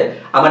দেখাইতে হবে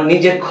আমার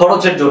নিজের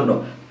খরচের জন্য,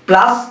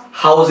 প্লাস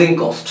হাউজিং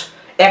কস্ট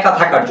একা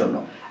থাকার জন্য।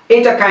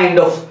 এটা কাইন্ড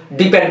অফ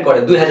ডিপেন্ড করে,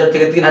 2000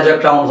 থেকে 3000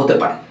 ক্রাউন হতে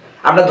পারে।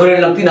 আমরা ধরে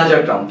নিলাম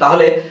 3000 ক্রাউন,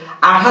 তাহলে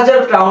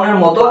 8000 ক্রাউনের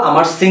মতো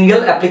আমার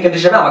সিঙ্গেল অ্যাপ্লিকেন্ট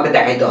হিসেবে আমাকে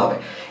দেখাইতে হবে।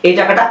 এই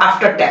টাকাটা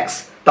আফটার ট্যাক্স,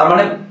 তার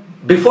মানে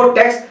বিফোর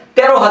ট্যাক্স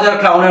 13000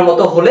 ক্রাউনের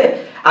মতো হলে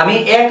আমি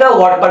একা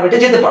ওয়ার্ক পারমিটে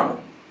যেতে পারবো।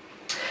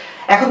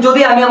 এখন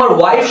যদি আমি আমার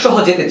ওয়াইফ সহ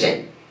যেতে চাই,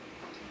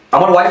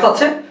 আমার ওয়াইফ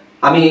আছে,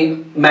 আমি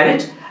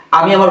ম্যারিড,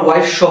 আমি আমার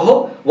ওয়াইফ সহ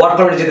ওয়ার্ক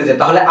পারমিটে যেতে চাই,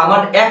 তাহলে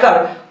আমার একার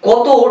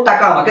কত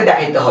টাকা আমাকে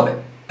দেখাইতে হবে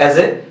as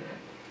a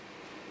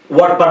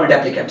work permit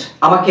applicant?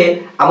 আমাকে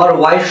আমার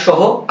ওয়াইফ সহ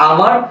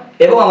আমার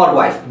এবং আমার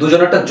ওয়াইফ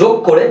দুজনেরটা যোগ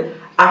করে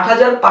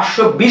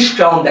 8520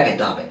 ক্রাউন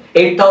দেখাইতে হবে,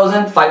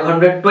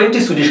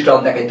 8520 সুইডিশ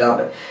ক্রাউন দেখাইতে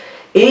হবে।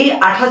 এই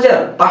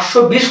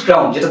 8520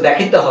 ক্রাউন যেটা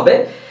দেখাইতে হবে,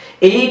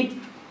 এই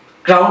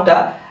ক্রাউনটা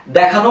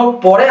দেখানোর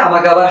পরে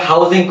আমাকে আবার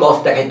হাউজিং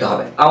কস্ট দেখাইতে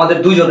হবে আমাদের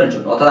দুইজনের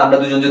জন্য। অর্থাৎ আমরা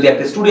দুজন যদি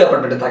একটা স্টুডিও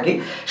অ্যাপার্টমেন্টে থাকি,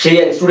 সেই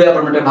স্টুডিও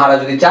অ্যাপার্টমেন্টের ভাড়া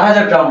যদি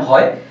 4000 ক্রাউন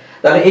হয়,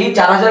 তাহলে এই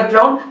 4000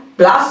 ক্রাউন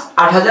প্লাস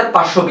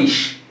 8520,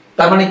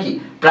 তার মানে কি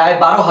প্রায়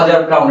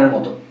 12000 ক্রাউনের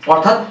মতো।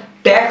 অর্থাৎ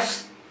ট্যাক্স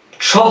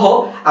সহ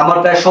আমার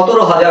প্রায়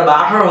 17000 বা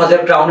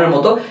 18000 ক্রাউনের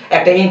মতো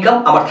একটা ইনকাম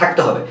আমার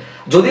থাকতে হবে।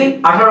 যদি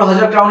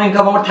 18000 ক্রাউন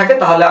ইনকাম আমার থাকে,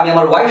 তাহলে আমি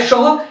আমার ওয়াইফ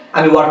সহ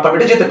আমি ওয়ার্ক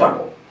পারমিটে যেতে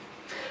পারবো।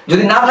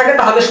 যদি না থাকে,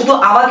 তাহলে শুধু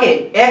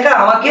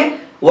আমাকে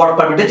ওয়ার্ক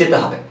পারমিটে যেতে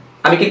হবে।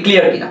 আমি কি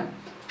ক্লিয়ার কিনা?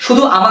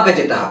 শুধু আমাকে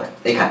যেতে হবে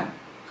এখানে,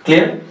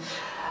 ক্লিয়ার?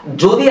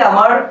 যদি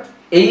আমার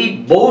এই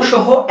বউ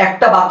সহ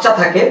একটা বাচ্চা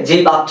থাকে,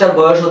 যেই বাচ্চার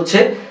বয়স হচ্ছে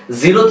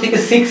 0 থেকে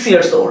 6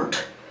 ইয়ার্স ওল্ড,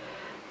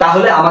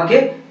 তাহলে আমাকে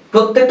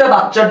প্রত্যেকটা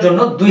বাচ্চার জন্য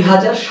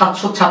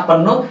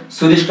 2756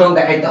 সুইডিশ ক্রাউন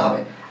দেখাইতে হবে।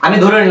 আমি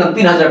ধরে নিলাম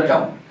 3000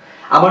 ক্রাউন।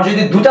 আমার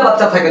যদি দুটা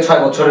বাচ্চা থাকে 6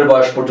 বছরের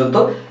বয়স পর্যন্ত,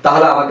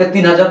 তাহলে আমাকে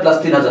 3000 প্লাস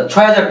 3000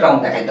 6000 ক্রাউন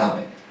দেখাইতে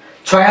হবে।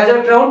 6000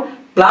 crown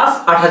plus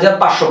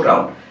 8500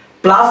 crown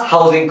plus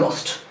housing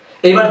cost.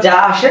 এবার যা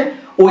আসে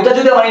ওইটা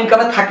যদি আমার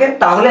ইনকামে থাকে,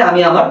 তাহলে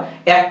আমি আমার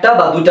একটা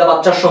বা দুইটা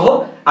বাচ্চা সহ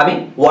আমি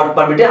ওয়ার্ক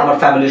পারমিটে আমার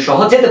ফ্যামিলির সহ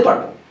যেতে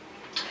পারবো।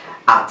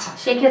 আচ্ছা,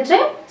 সেই ক্ষেত্রে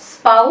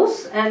স্পাউস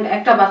এন্ড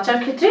একটা বাচ্চার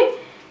ক্ষেত্রে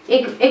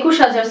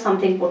 21000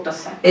 সামথিং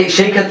পড়তেছে। এই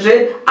সেই ক্ষেত্রে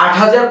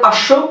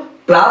 8500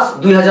 প্লাস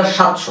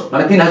 2700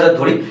 মানে 3000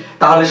 ধরি,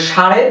 তাহলে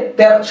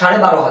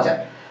 12500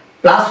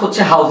 প্লাস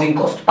হচ্ছে হাউজিং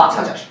কস্ট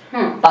 5000।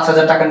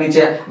 5000 টাকার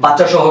নিচে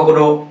বাচ্চা সহ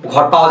কোনো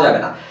ঘর পাওয়া যাবে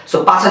না। সো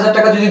 5000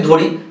 টাকা যদি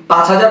ধরি,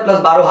 5000 প্লাস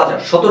 12000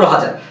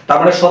 17000, তার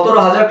মানে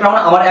 17000 ক্রাউন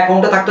আমার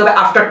অ্যাকাউন্টে থাকতে হবে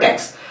আফটার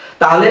ট্যাক্স।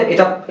 তাহলে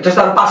এটা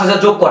সাথে 5000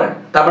 যোগ করেন,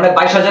 তার মানে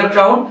 22000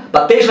 ক্রাউন বা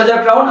 23000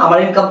 ক্রাউন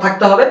আমার ইনকাম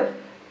থাকতে হবে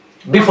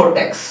বিফোর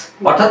ট্যাক্স।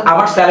 অর্থাৎ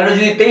আমার স্যালারি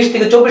যদি 23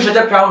 থেকে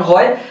 24000 ক্রাউন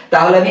হয়,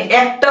 তাহলে আমি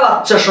একটা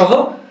বাচ্চা সহ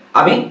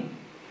আমি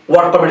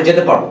ওয়ার্ক পারমিটে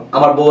যেতে পারবো,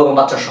 আমার বউ এবং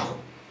বাচ্চা সহ।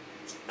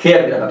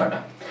 ক্লিয়ার কিনা ব্যাপারটা?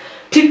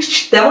 ঠিক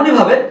তেমনই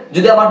ভাবে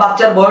যদি আমার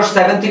বাচ্চার বয়স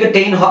 7 থেকে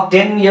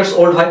 10 ইয়ার্স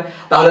ওল্ড হয়,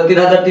 তাহলে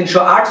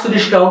 3308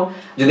 সুইডিশ ক্রাউন।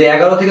 যদি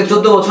 11 থেকে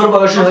 14 বছর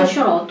বয়সী হয়,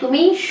 শোনো,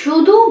 তুমি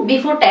শুধু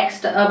বিফোর ট্যাক্স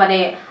মানে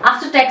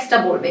আফটার ট্যাক্সটা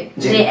বলবে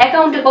যে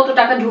অ্যাকাউন্টে কত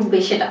টাকা ঢুকবে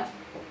সেটা।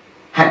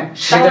 হ্যাঁ,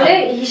 তাহলে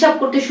হিসাব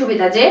করতে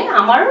সুবিধা যে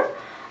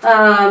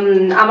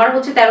আমার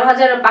হচ্ছে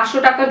 13500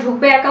 টাকা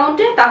ঢুকবে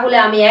অ্যাকাউন্টে, তাহলে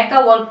আমি একা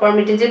ওয়ার্ক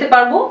পারমিটে যেতে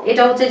পারবো।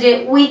 এটা হচ্ছে যে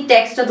উইথ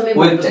ট্যাক্সটা তুমি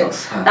বলছো।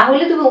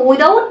 তাহলে তুমি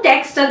উইদাউট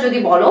ট্যাক্সটা যদি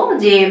বলো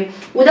যে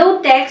উইদাউট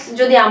ট্যাক্স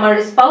যদি আমার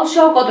স্পাউস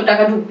সহ কত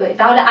টাকা ঢুকবে,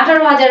 তাহলে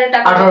 18000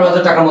 টাকা,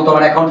 18000 টাকার মতো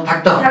আমার অ্যাকাউন্টে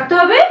থাকতে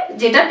হবে,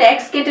 যেটা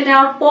ট্যাক্স কেটে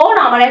নেওয়ার পর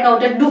আমার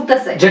অ্যাকাউন্টে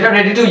ঢুকতেছে, যেটা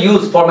ready to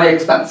use for my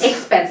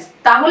expense.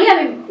 তাহলে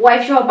আমি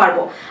ওয়াইফ সহ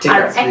পারবো।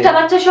 আর একটা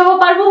বাচ্চা সহ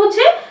পারবো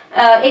হচ্ছে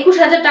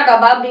 21000 টাকা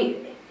বা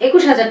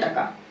 21000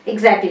 টাকা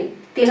এক্স্যাক্টলি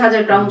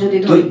 3000 ক্রাউন যদি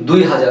ধরি,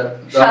 2000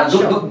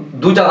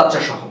 দুইটা বাচ্চা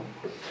সহ।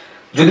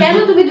 কেন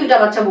তুমি দুইটা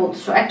বাচ্চা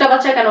বলছো, একটা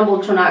বাচ্চা কেন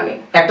বলছো না আগে?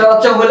 একটা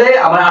বাচ্চা হলে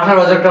আমার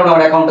 18000 ক্রাউন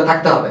আমার অ্যাকাউন্টে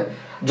থাকতে হবে।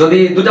 যদি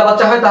দুটা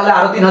বাচ্চা হয়, তাহলে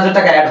আরো 3000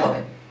 টাকা অ্যাড হবে।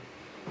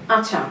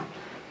 আচ্ছা,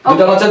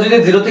 দুটা বাচ্চা যদি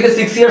 0 থেকে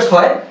 6 ইয়ার্স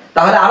হয়,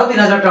 তাহলে আরো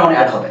 3000 ক্রাউন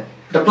অ্যাড হবে।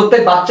 এটা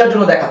প্রত্যেক বাচ্চার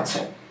জন্য দেখাচ্ছে।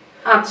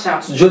 আচ্ছা,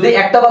 যদি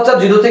একটা বাচ্চা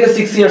 0 থেকে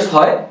 6 ইয়ার্স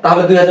হয়,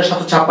 তাহলে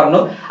 2756,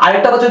 আর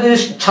একটা বাচ্চা যদি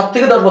 7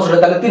 থেকে 10 বছর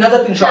হয়, তাহলে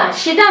 3300। না,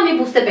 সেটা আমি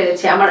বুঝতে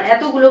পেরেছি। আমার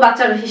এতগুলো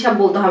বাচ্চার হিসাব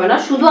বলতে হবে না,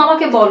 শুধু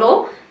আমাকে বলো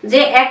যে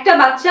একটা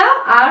বাচ্চা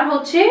আর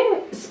হচ্ছে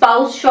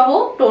স্পাউস সহ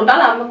টোটাল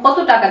আমি কত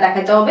টাকা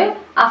দেখাতে হবে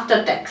আফটার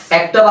ট্যাক্স।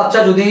 একটা বাচ্চা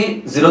যদি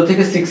 0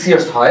 থেকে 6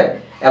 ইয়ার্স হয়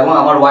এবং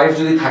আমার ওয়াইফ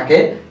যদি থাকে,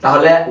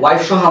 তাহলে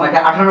ওয়াইফ সহ আমাকে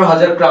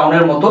 18000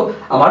 ক্রাউনের মতো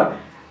আমার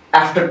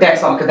আফটার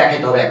ট্যাক্স আমাকে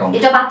দেখাইতে হবে অ্যাকাউন্ট।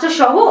 এটা বাচ্চা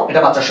সহ?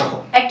 এটা বাচ্চা সহ।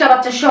 একটা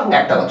বাচ্চা সহ?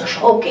 একটা বাচ্চা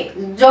সহ। ওকে,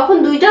 যখন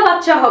দুইটা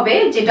বাচ্চা হবে,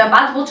 যেটা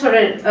 5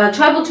 বছরের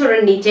 6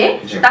 বছরের নিচে,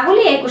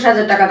 তাহলে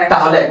 21000 টাকা দেখাবে।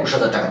 তাহলে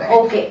 21000 টাকা দেখাবে।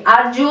 ওকে,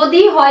 আর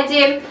যদি হয়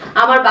যে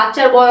আমার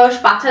বাচ্চার বয়স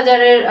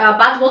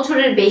 5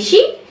 বছরের বেশি,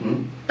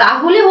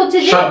 তাহলে হচ্ছে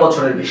যে 7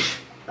 বছরের বেশি,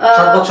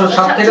 7 বছর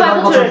 7 থেকে 10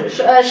 বছর,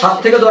 7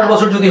 থেকে 10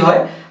 বছর যদি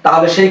হয়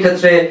তাহলে সেই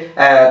ক্ষেত্রে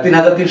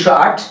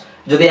 3308।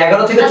 যদি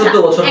 11 থেকে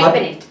 14 বছর হয়,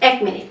 এক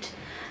মিনিট,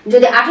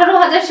 যদি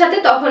 18000 সাথে,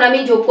 তখন আমি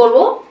যোগ করব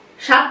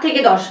 7 থেকে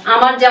 10।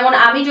 আমার যেমন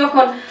আমি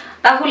যখন,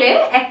 তাহলে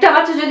একটা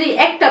বাচ্চা যদি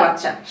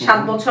 7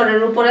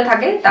 বছরের উপরে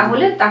থাকে,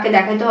 তাহলে তাকে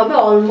দেখাইতে হবে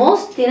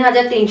অলমোস্ট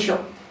 3300।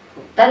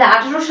 তাহলে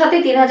 18 সাথে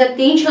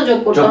 3300 যোগ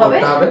করতে হবে,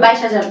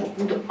 22000।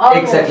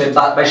 এক্স্যাক্টলি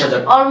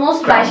 22000,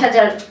 অলমোস্ট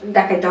 22000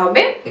 দেখাইতে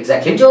হবে।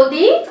 এক্স্যাক্টলি।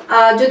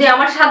 যদি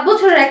আমার 7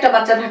 বছরের একটা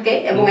বাচ্চা থাকে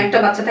এবং একটা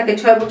বাচ্চা থাকে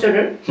 6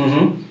 বছরের,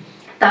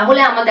 তাহলে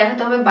আমার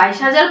দেখাতে হবে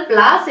 22000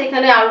 প্লাস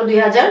এখানে আরো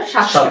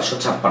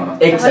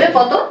 2756। তাহলে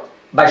কত?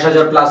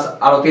 22000 প্লাস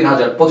আরো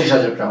 3000,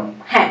 25000 ক্রাউন।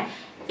 হ্যাঁ,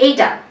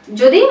 এইটা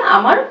যদি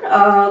আমার,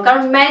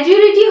 কারণ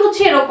ম্যাজরিটি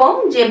হচ্ছে এরকম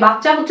যে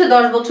বাচ্চা হচ্ছে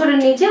 10 বছরের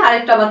নিচে আর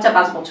একটা বাচ্চা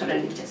 5 বছরের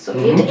নিচে। সো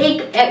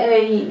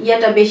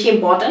এটা বেশি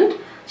ইম্পর্টেন্ট।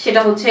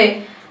 সেটা হচ্ছে,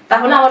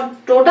 তাহলে আমার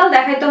টোটাল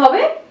দেখাইতে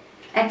হবে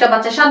একটা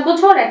বাচ্চা 7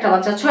 বছর, একটা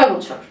বাচ্চা 6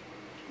 বছর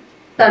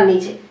তার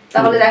নিচে,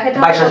 তাহলে দেখাইতে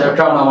হবে 22000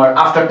 ক্রাউন আমার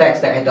আফটার ট্যাক্স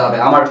দেখাইতে হবে।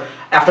 আমার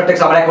আফটার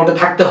ট্যাক্স আমার অ্যাকাউন্টে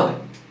থাকতে হবে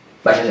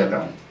 22000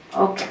 ক্রাউন।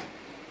 ওকে,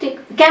 ঠিক।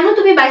 কেন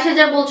তুমি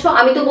 22000 বলছো?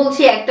 আমি তো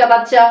বলছি একটা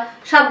বাচ্চা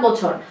 7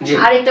 বছর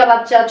আর একটা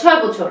বাচ্চা 6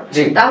 বছর,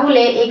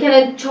 তাহলে এখানে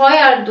 6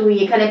 আর 2,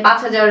 এখানে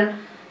 5000,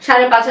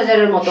 5500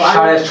 এর মতো, আর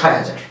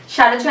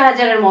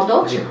 6500 এর মতো।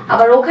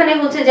 আবার ওখানে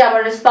হচ্ছে যে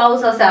আমার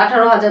স্পাউস আছে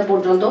 18000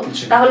 পর্যন্ত,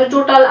 তাহলে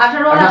টোটাল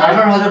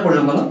 18000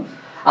 পর্যন্ত না?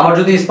 আমার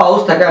যদি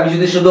স্পাউস থাকে, আমি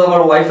যদি শুধু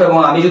আমার ওয়াইফ এবং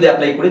আমি যদি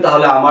অ্যাপ্লাই করি,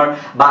 তাহলে আমার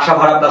বাসা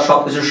ভাড়া প্লাস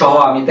সবকিছু সহ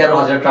আমি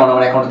 13000 ক্রাউন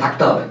আমার অ্যাকাউন্টে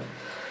থাকতে হবে।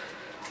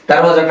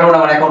 13000 ক্রাউন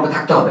আমার অ্যাকাউন্টে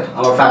থাকতে হবে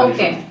আমার ফ্যামিলি।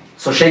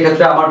 সো সেই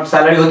ক্ষেত্রে আমার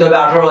স্যালারি হতে হবে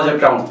 18000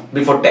 crown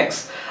before tax.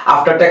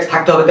 After tax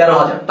থাকতে হবে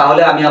 13000।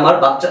 তাহলে আমি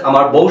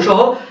আমার বউ সহ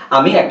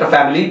আমি একটা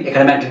ফ্যামিলি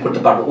এখানে মেইনটেইন করতে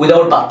পারবো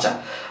উইদাউট বাচ্চা।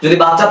 যদি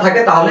বাচ্চা থাকে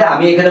তাহলে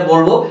আমি এখানে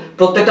বলবো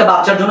প্রত্যেকটা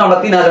বাচ্চার জন্য আমরা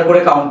 3000 করে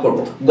কাউন্ট করব।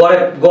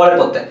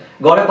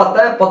 গড়ে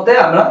পত্তে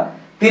আমরা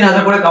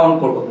 3000 করে কাউন্ট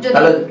করব।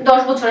 তাহলে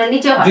 10 বছরের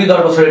নিচে হয়, যদি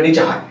 10 বছরের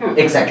নিচে হয়,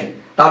 এক্স্যাক্টলি।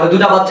 তাহলে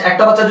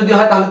একটা বাচ্চা যদি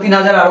হয় তাহলে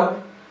 3000 আরো,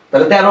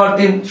 তাহলে 13 আর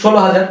 3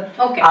 16000।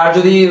 আর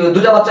যদি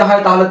দুটো বাচ্চা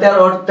হয় তাহলে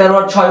 13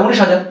 আর 6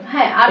 19000।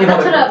 হ্যাঁ, আর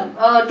তাছাড়া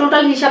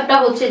টোটাল হিসাবটা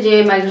হচ্ছে যে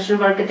মাইগ্রেশন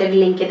ওয়ার্কের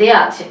লিংকে দেয়া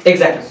আছে।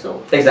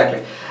 এক্স্যাক্টলি।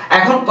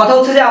 এখন কথা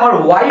হচ্ছে যে আমার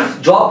ওয়াইফ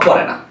জব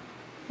করে না,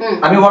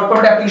 আমি ওয়ার্ক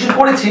পারমিট অ্যাপ্লিকেশন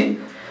করেছি,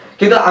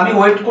 কিন্তু আমি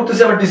ওয়েট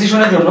করতেছি আমার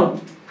ডিসিশনের জন্য,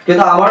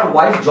 কিন্তু আমার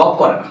ওয়াইফ জব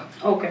করে না।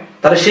 ওকে,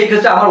 তাহলে সেই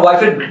ক্ষেত্রে আমার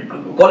ওয়াইফের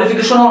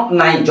কোয়ালিফিকেশনও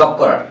নাই জব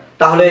করার,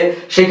 তাহলে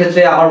সেই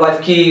ক্ষেত্রে আমার ওয়াইফ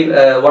কি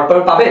ওয়ার্ক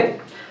পারমিট পাবে?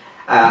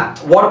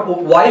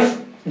 ওয়াইফ,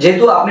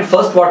 যেহেতু আপনি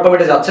ফার্স্ট ওয়ার্ক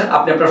পারমিটে যাচ্ছেন,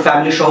 আপনি আপনার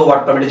ফ্যামিলি সহ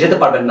ওয়ার্ক পারমিটে যেতে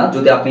পারবেন না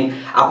যদি আপনি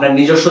আপনার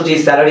নিজস্ব যে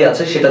স্যালারি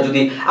আছে সেটা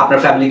যদি আপনার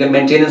ফ্যামিলিকে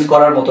মেইনটেনেন্স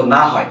করার মতো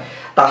না হয়।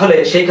 তাহলে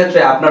সেই ক্ষেত্রে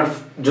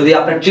যদি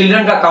আপনার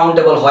চিলড্রেনরা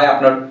কাউন্টেবল হয়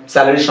আপনার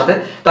স্যালারির সাথে,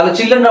 তাহলে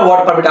চিলড্রেনরা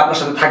ওয়ার্ক পারমিটে আপনার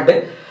সাথে থাকবে।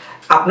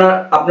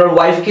 আপনার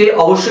ওয়াইফকে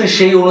অবশ্যই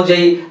সেই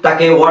অনুযায়ী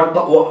তাকে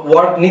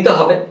ওয়ার্ক নিতে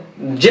হবে,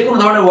 যে কোনো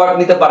ধরনের ওয়ার্ক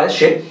নিতে পারে।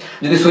 সে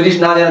যদি সুইডিশ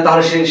না জানে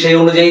তাহলে সেই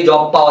অনুযায়ী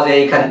জব পাওয়া যায়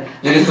এখানে,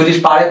 যদি সুইডিশ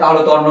পারে তাহলে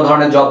তো অন্য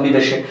ধরনের জব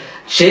নিবে।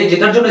 সে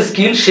যেটার জন্য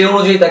স্কিল সে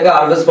অনুযায়ী তাকে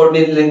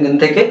আরবেসপোর্টলিংগেন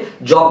থেকে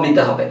জব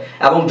নিতে হবে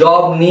এবং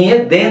জব নিয়ে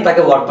দেন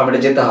তাকে ওয়ার্ক পারমিটে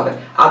যেতে হবে।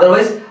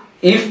 আদারওয়াইজ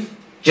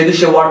যদি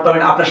সে ওয়ার্ক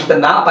পারমিট আপনার সাথে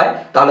না পায়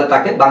তাহলে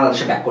তাকে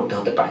বাংলাদেশে ব্যাক করতে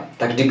হতে পারে,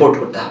 তাকে ডিপোর্ট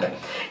করতে হবে।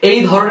 এই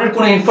ধরনের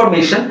কোনো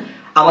ইনফরমেশন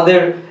আমাদের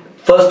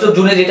 1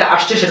 জুনে যেটা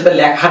আসছে সেটাতে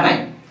লেখা নাই।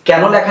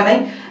 কেন লেখা নাই?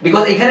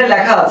 বিকজ এখানে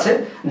লেখা আছে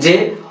যে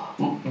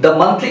the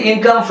monthly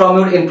income from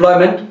your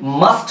employment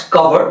must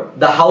cover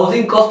the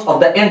housing cost of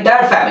the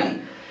entire family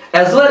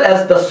as well as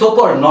the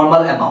so-called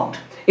normal amount.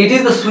 It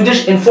is the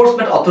Swedish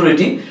enforcement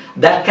authority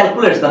that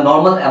calculates the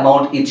normal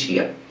amount each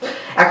year.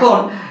 এখন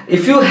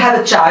if you have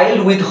a child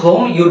with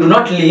whom you do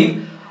not live,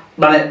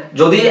 মানে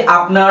যদি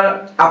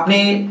আপনি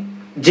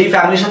যে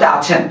ফ্যামিলির সাথে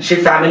আছেন সেই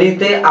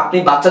ফ্যামিলিতে আপনি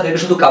বাচ্চাদেরকে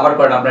শুধু কভার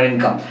করেন আপনার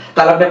ইনকাম,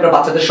 তাহলে আপনি আপনার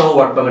বাচ্চাদের সহ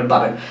ওয়ার্ক পারমিট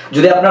পাবেন।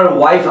 যদি আপনার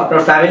ওয়াইফ,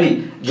 আপনার ফ্যামিলি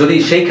যদি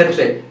সেই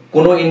ক্ষেত্রে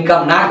কোনো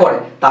ইনকাম না করে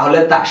তাহলে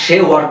সে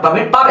ওয়ার্ক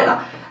পারমিট পাবে না।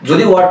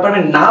 যদি ওয়ার্ক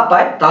পারমিট না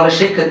পায় তাহলে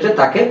সেই ক্ষেত্রে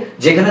তাকে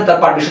যেখানে তার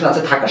পারমিশন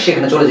আছে থাকা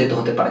সেখানে চলে যেতে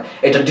হতে পারে।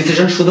 এটা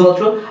ডিসিশন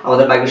শুধুমাত্র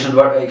আমাদের মাইগ্রেশন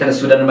ওয়ার্ক, এখানে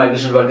সুইডেনের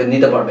মাইগ্রেশন ওয়ার্কে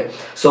নিতে পারবে।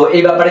 সো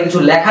এই ব্যাপারে কিছু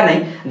লেখা নেই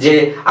যে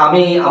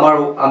আমি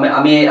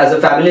অ্যাজ এ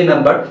ফ্যামিলি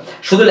মেম্বার,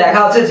 শুধু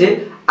লেখা আছে যে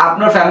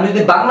আপনার ফ্যামিলি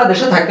যদি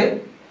বাংলাদেশে থাকে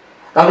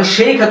তাহলে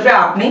সেই ক্ষেত্রে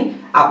আপনি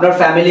আপনার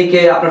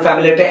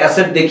ফ্যামিলির একটা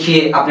অ্যাসেট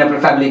দেখিয়ে আপনি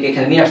আপনার ফ্যামিলিকে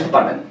এখানে নিয়ে আসতে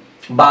পারবেন,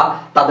 বা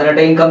তাদের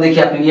একটা ইনকাম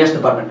দেখিয়ে আপনি নিয়ে আসতে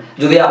পারবেন।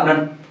 যদি আপনার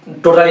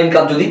টোটাল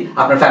ইনকাম যদি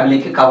আপনার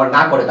ফ্যামিলিকে কভার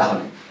না করে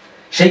তাহলে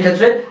সেই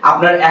ক্ষেত্রে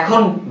আপনার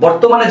এখন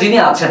বর্তমানে যিনি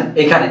আছেন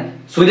এখানে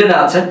সুইডেনে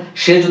আছেন,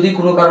 সে যদি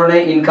কোনো কারণে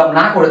ইনকাম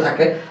না করে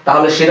থাকে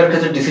তাহলে সেটার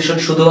ক্ষেত্রে ডিসিশন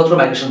শুধুমাত্র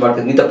মাইগ্রেশন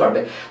বাড়িতে নিতে পারবে।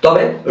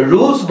 তবে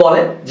রুলস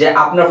বলে যে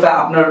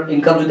আপনার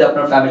ইনকাম যদি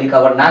আপনার ফ্যামিলি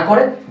কভার না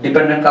করে,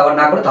 ডিপেন্ডেন্ট কভার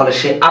না করে, তাহলে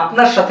সে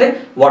আপনার সাথে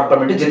ওয়ার্ক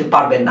পারমিটে যেতে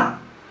পারবে না।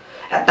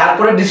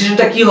 তারপরে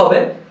ডিসিশনটা কি হবে,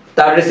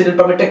 তার রেসিডেন্ট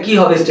পারমিটটা কি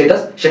হবে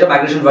স্ট্যাটাস, সেটা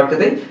মাইগ্রেশন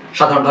ওয়ার্কেতে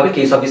সাধারণভাবে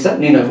কেস অফিসার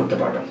নির্ণয় করতে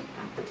পারবেন।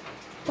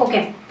 ওকে,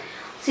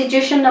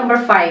 সিচুয়েশন নাম্বার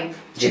 5।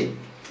 জি,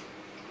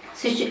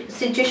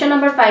 সিচুয়েশন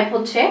নাম্বার 5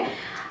 হচ্ছে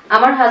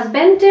আমার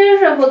হাজবেন্ডের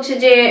হচ্ছে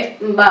যে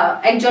বা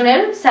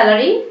একজনের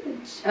স্যালারি,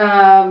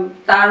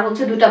 তার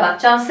হচ্ছে 2টা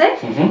বাচ্চা আছে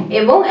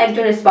এবং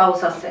একজনের স্পাউস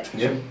আছে।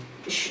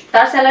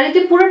 তার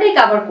স্যালারিতে পুরোটাই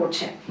কভার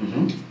করছে,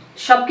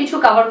 সবকিছু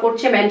কভার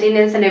করছে,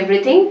 মেইনটেনেন্স এন্ড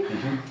এভরিথিং।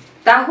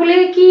 তাহলে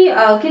কি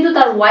কিন্তু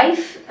তার ওয়াইফ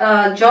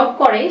জব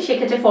করে,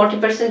 সেক্ষেত্রে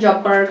 40% জব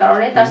করার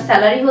কারণে তার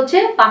স্যালারি হচ্ছে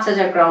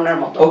 5000 ক্রাউনের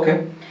মতো। ওকে,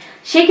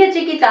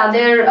 সেক্ষেত্রে কি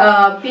তাদের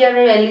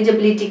পিআরের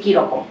এলিজিবিলিটি কি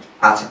রকম?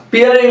 আচ্ছা,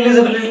 পিআরের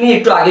এলিজিবিলিটি নিয়ে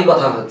একটু আগে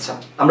কথা হচ্ছে।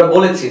 আমরা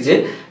বলেছি যে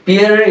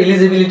পিআরের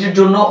এলিজিবিলিটির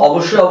জন্য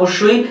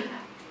অবশ্যই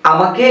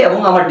আমাকে এবং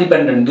আমার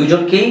ডিপেন্ডেন্ট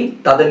দুজনকেই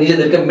তাদের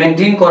নিজেদেরকে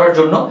মেইনটেইন করার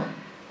জন্য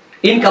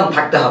ইনকাম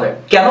থাকতে হবে।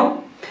 কেন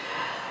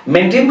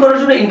মেইনটেইন করার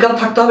জন্য ইনকাম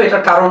থাকতে হবে?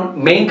 এটার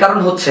মেইন কারণ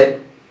হচ্ছে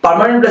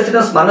পার্মানেন্ট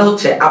রেসিডেন্স মানে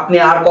হচ্ছে আপনি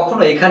আর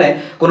কখনো এখানে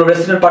কোনো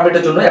রেসিডেন্ট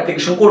পারমিটের জন্য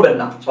অ্যাপ্লিকেশন করবেন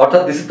না।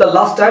 অর্থাৎ this is the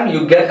last time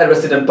you get a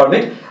resident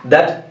permit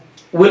that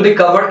will be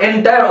cover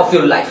entire of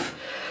your life.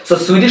 So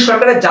Swedish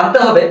সরকারের জানতে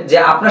হবে যে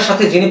আপনার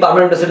সাথে যিনি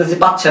পার্মানেন্ট রেসিডেন্সি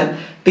পাচ্ছেন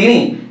তিনি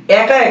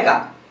একা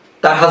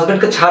তার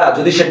হাজবেন্ডকে ছাড়া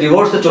যদি সে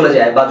ডিভোর্সে চলে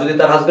যায় বা যদি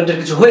তার হাজবেন্ডের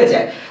কিছু হয়ে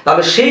যায়,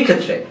 তাহলে সেই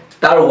ক্ষেত্রে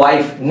তার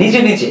ওয়াইফ নিজে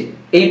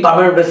এই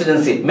পার্মানেন্ট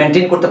রেসিডেন্সি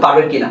মেইনটেইন করতে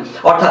পারবেন কিনা।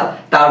 অর্থাৎ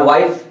তার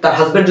ওয়াইফ, তার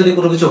হাজবেন্ড যদি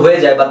কোনো কিছু হয়ে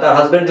যায় বা তার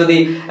হাজবেন্ড যদি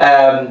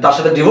তার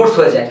সাথে ডিভোর্স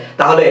হয়ে যায়,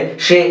 তাহলে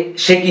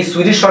সে কি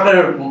সুইডিশ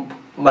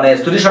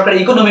সরকারের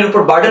ইকোনমির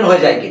উপর বার্ডেন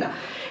হয়ে যায় কিনা।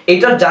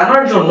 এটা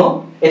জানার জন্য,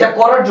 এটা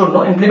করার জন্য,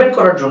 ইমপ্লিমেন্ট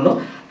করার জন্য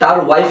তার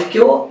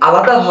ওয়াইফকেও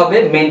আলাদাভাবে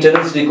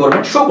মেইনটেনেন্স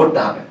রিকোয়ারমেন্ট শো করতে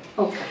হবে,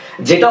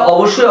 যেটা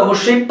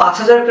অবশ্যই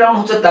 5000 ক্রাউন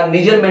হচ্ছে তার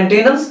নিজের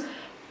মেইনটেনেন্স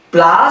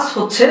প্লাস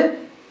হচ্ছে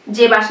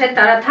যে বাসায়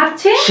তারা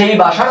থাকছে সেই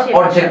বাসার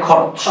অর্ধেক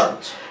খরচ।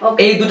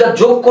 এই দুটো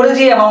যোগ করে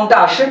যে অ্যামাউন্টটা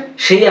আসে,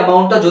 সেই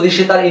অ্যামাউন্টটা যদি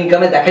সে তার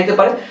ইনকামে দেখাইতে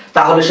পারে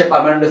তাহলে সে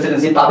পার্মানেন্ট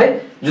রেসিডেন্সি পাবে।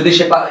 যদি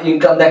সে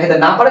ইনকাম দেখাতে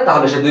না পারে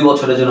তাহলে সে 2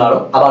 বছরের জন্য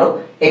আবারও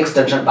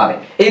এক্সটেনশন পাবে।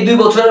 এই 2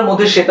 বছরের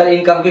মধ্যে সে তার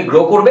ইনকামকে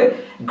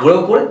গ্রো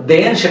করে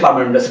দেন সে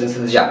পার্মানেন্ট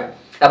রেসিডেন্সিতে যাবে,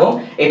 এবং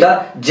এটা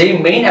যেই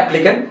মেইন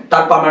অ্যাপ্লিক্যান্ট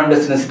তার পার্মানেন্ট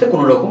রেসিডেন্সিতে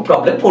কোনো রকম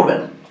প্রবলেম করবে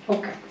না।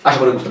 ওকে, আশা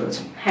করি বুঝতে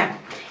পেরেছেন। হ্যাঁ,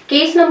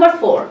 কেস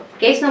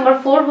নাম্বার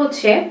 4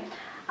 হচ্ছে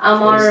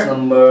আমার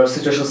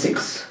সিচুয়েশন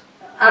 6।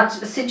 আচ্ছা,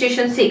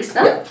 সিচুয়েশন 6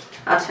 না?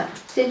 আচ্ছা,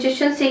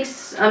 সিচুয়েশন 6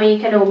 আমি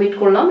এখানে ওমিট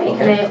করলাম।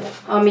 এখানে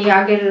আমি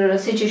আগের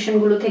সিচুয়েশন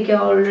গুলো থেকে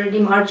অলরেডি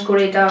মার্জ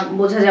করে এটা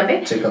বোঝা যাবে।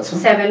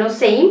 7 ও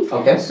সেম।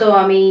 সো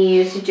আমি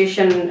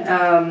সিচুয়েশন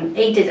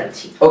 8 এ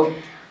যাচ্ছি। ওকে,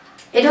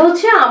 এটা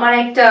হচ্ছে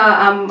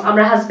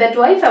আমরা হাজব্যান্ড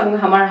ওয়াইফ, এবং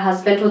আমার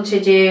হাজব্যান্ড হচ্ছে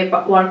যে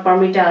ওয়ার্ক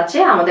পারমিটে আছে,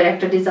 আমাদের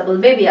একটা ডিসেবল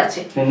বেবি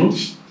আছে।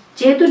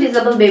 যেহেতু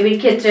ডিসেবল বেবির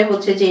ক্ষেত্রে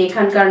হচ্ছে যে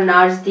এখানকার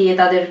নার্স দিয়ে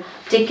তাদের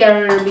টেক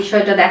কেয়ারের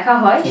বিষয়টা দেখা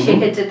হয়,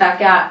 সেক্ষেত্রে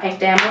তাকে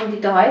একটা অ্যামাউন্ট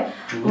দিতে হয়।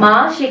 মা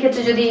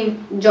সেক্ষেত্রে যদি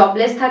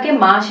জবলেস থাকে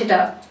মা সেটা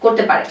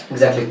করতে পারে।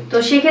 তো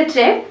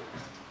সেক্ষেত্রে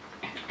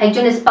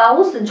একজন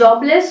স্পাউস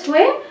জবলেস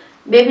হয়ে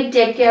বেবি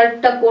টেক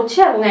কেয়ারটা করছে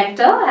এবং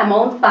একটা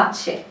অ্যামাউন্ট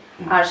পাচ্ছে,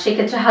 আর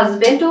সেক্ষেত্রে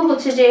হাজবেন্ডও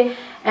হচ্ছে যে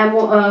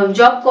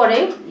জব করে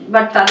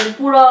বাট তাদের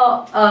পুরো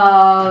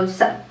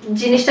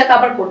জিনিসটা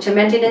কভার করছে,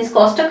 মেইনটেনেন্স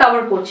কস্টটা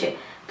কভার করছে,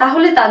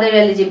 তাহলে তাদের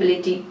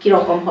এলিজিবিলিটি কি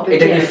রকম হবে?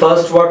 এটা কি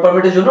ফার্স্ট ওয়ার্ক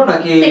পারমিটের জন্য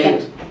নাকি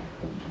সেকেন্ড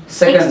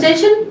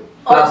এক্সটেনশন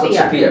প্লাস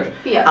হচ্ছে পিআর?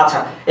 আচ্ছা,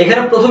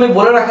 এখানে প্রথমে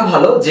বলে রাখা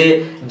ভালো যে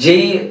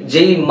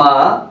যেই মা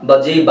বা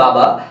যেই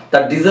বাবা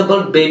তার ডিসেবল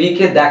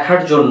বেবিকে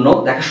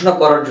দেখাশোনা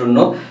করার জন্য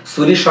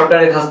সুইডিশ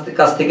সরকারের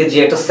কাছ থেকে যে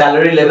একটা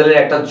স্যালারি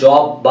লেভেলের একটা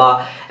জব বা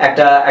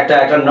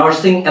একটা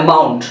নার্সিং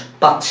অ্যামাউন্ট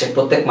পাচ্ছে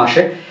প্রত্যেক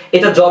মাসে,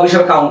 এটা জব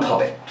হিসেবে কাউন্ট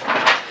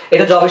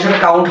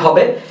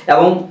হবে।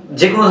 এবং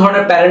যে কোনো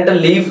ধরনের প্যারেন্টাল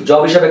লিভ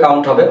জব হিসেবে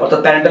কাউন্ট হবে। অর্থাৎ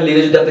প্যারেন্টাল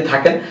লিভে যদি আপনি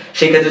থাকেন,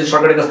 সেই ক্ষেত্রে যদি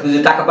সরকারের কাছ থেকে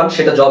যদি টাকা পান,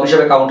 সেটা জব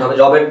হিসেবে কাউন্ট হবে,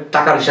 জবের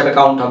টাকার হিসেবে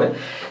কাউন্ট হবে,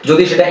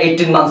 যদি সেটা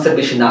 18 মান্থসের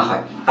বেশি না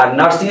হয়। আর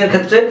নার্সিং এর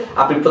ক্ষেত্রে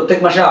আপনি প্রত্যেক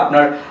মাসে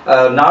আপনার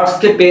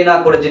নার্সকে পে না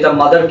করে যেটা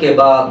মাদারকে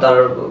বা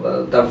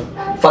তার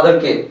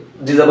ফাদারকে,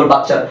 ডিসেবল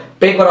বাচ্চার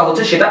পে করা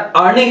হচ্ছে, সেটা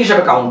আর্নিং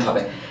হিসেবে কাউন্ট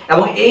হবে।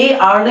 এবং এই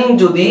আর্নিং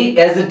যদি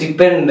অ্যাজ এ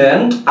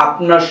ডিপেন্ডেন্ট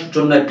আপনার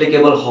জন্য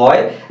অ্যাপ্লিকেবল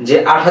হয়, যে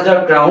 8000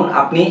 ক্রাউন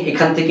আপনি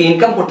এখান থেকে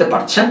ইনকাম করতে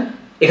পারছেন,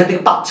 এখান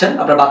থেকে পাচ্ছেন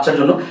আপনার বাচ্চার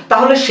জন্য,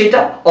 তাহলে সেটা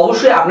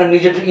অবশ্যই আপনার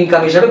নিজের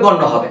ইনকাম হিসেবে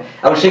গণ্য হবে,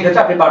 এবং সেই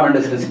ক্ষেত্রে আপনি পার্মানেন্ট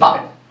রেসিডেন্সি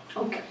পাবেন।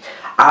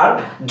 আর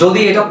যদি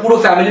এটা পুরো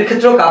ফ্যামিলির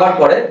ক্ষেত্রেও কভার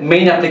করে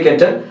মেইন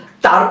অ্যাপ্লিকেন্টের,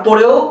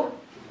 তারপরেও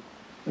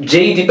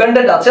যেই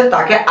ডিপেন্ডেন্ট আছে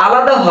তাকে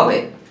আলাদাভাবে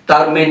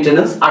তার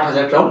মেইনটেনেন্স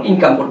 8000 ক্রাউন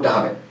ইনকাম করতে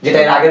হবে, যেটা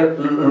এর আগের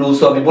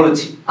রুলসও আমি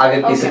বলেছি,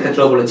 আগের কেসের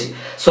ক্ষেত্রেও বলেছি।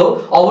 সো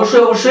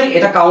অবশ্যই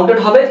এটা কাউন্টেড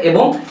হবে,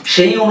 এবং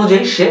সেই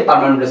অনুযায়ী সে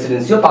পার্মানেন্ট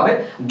রেসিডেন্সিও পাবে,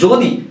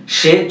 যদি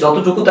সে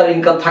যতটুকু তার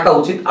ইনকাম থাকা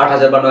উচিত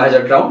 8000 বা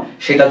 9000 ক্রাউন,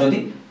 সেটা যদি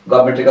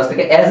গভর্নমেন্টের কাছ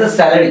থেকে as a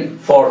salary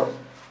for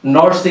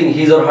nursing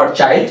his or her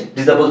child,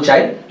 disable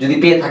child যদি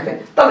পেয়ে থাকে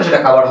তাহলে সেটা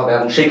কভার হবে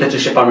এবং সেই ক্ষেত্রে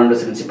সে পার্মানেন্ট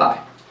রেসিডেন্সি পাবে।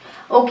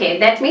 ওকে,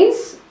 দ্যাট মিন্স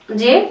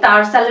যে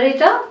তার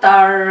স্যালারিটা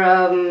তার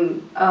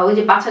ওই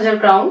যে 5,000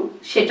 ক্রাউন,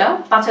 সেটা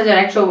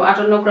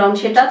 5,158 ক্রাউন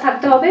সেটা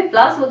থাকতে হবে,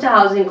 প্লাস হচ্ছে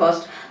হাউজিং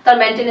কস্ট, তার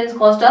মেইনটেনেন্স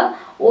কস্টটা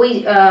ওই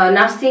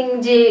নার্সিং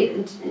যে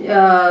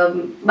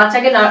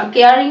বাচ্চাকে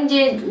কেয়ারিং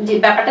যে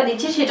ব্যাপারটা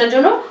দিচ্ছে সেটার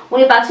জন্য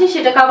উনি পাচ্ছেন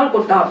সেটা কভার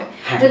করতে হবে।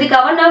 যদি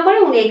কভার না করে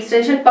উনি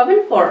এক্সটেনশন পাবেন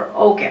ফর।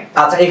 ওকে,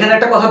 আচ্ছা এখানে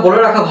একটা কথা বলে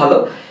রাখা ভালো,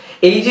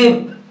 এই যে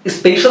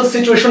স্পেশাল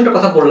সিচুয়েশনটার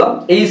কথা বললাম,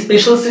 এই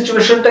স্পেশাল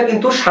সিচুয়েশনটা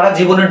কিন্তু সারা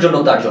জীবনের জন্য,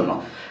 তার জন্য,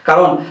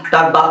 কারণ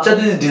তার বাচ্চা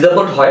যদি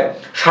ডিসেবলড হয়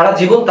সারা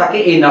জীবন তাকে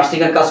এই নার্সিং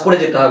এর কাজ করে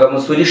যেতে হবে এবং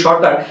সুইডিশ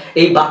সরকার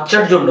এই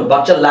বাচ্চার জন্য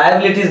বাচ্চার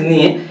লায়াবিলিটিস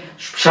নিয়ে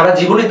সারা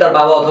জীবনই তার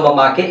বাবা অথবা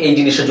মাকে এই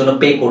জিনিসের জন্য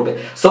পে করবে।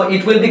 So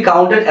it will be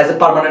counted as a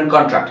permanent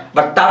contract,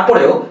 but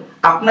তারপরেও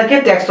আপনাকে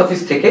ট্যাক্স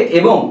অফিস থেকে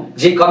এবং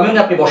যে কমিউনে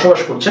আপনি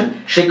বসবাস করছেন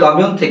সেই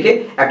কমিউন থেকে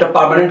একটা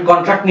পার্মানেন্ট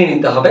কন্ট্রাক্ট নিয়ে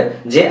নিতে হবে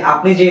যে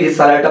আপনি যে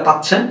স্যালারিটা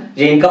পাচ্ছেন,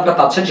 যে ইনকামটা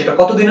পাচ্ছেন সেটা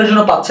কতদিনের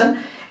জন্য পাচ্ছেন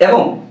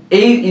এবং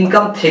এই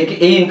ইনকাম থেকে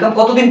এই ইনকাম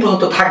কতদিন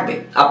পর্যন্ত থাকবে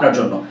আপনার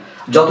জন্য।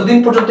 যতদিন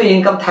পর্যন্ত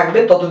ইনকাম থাকবে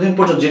ততদিন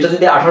পর্যন্ত, যেটা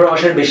যদি 18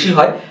 মাসের বেশি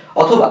হয়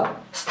অথবা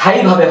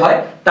স্থায়ীভাবে হয়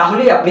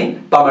তাহলেই আপনি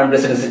পার্মানেন্ট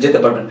রেসিডেন্সি যেতে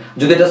পারবেন।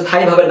 যদি এটা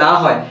স্থায়ীভাবে না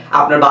হয়,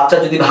 আপনার বাচ্চা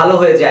যদি ভালো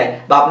হয়ে যায়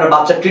বা আপনার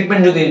বাচ্চার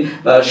ট্রিটমেন্ট যদি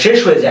শেষ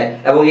হয়ে যায়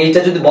এবং এইটা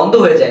যদি বন্ধ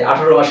হয়ে যায়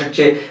 18 মাসের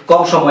চেয়ে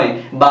কম সময়ে,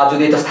 বা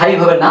যদি এটা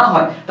স্থায়ীভাবে না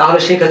হয় তাহলে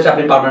সেই ক্ষেত্রে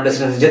আপনি পার্মানেন্ট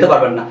রেসিডেন্সি যেতে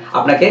পারবেন না।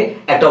 আপনাকে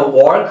একটা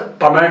ওয়ার্ক,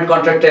 পার্মানেন্ট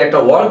কন্ট্রাক্টে একটা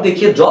ওয়ার্ক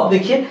দেখিয়ে, জব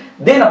দেখিয়ে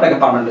দেন আপনাকে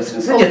পার্মানেন্ট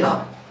রেসিডেন্সি যেতে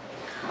হবে।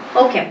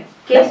 ওকে,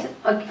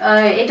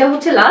 এটা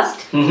হচ্ছে লাস্ট।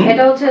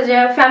 এটা হচ্ছে যে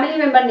ফ্যামিলি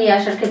মেম্বার নিয়ে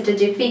আসার ক্ষেত্রে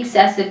যে ফিক্সড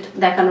অ্যাসেট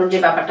দেখানোর যে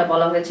ব্যাপারটা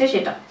বলা হয়েছে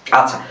সেটা।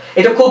 আচ্ছা,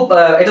 এটা খুব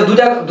এটা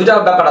দুটা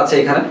ব্যাপার আছে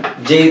এখানে।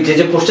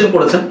 যে কোশ্চেন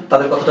করেছেন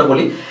তাদের কথাটা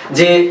বলি,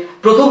 যে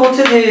প্রথম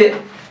হচ্ছে যে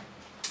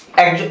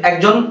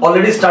একজন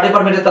অলরেডি স্টাডি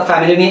পারমিটে তার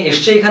ফ্যামিলি নিয়ে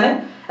এসছে এখানে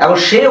এবং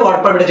সে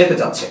ওয়ার্ক পারমিটে যেতে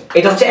চাচ্ছে,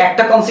 এটা হচ্ছে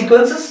একটা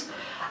কনসিকুয়েন্সেস।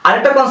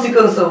 আরেকটা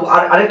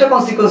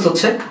কনসিকুয়েন্স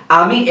হচ্ছে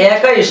আমি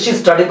একা এসছি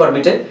স্টাডি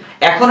পারমিটে,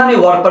 এখন আমি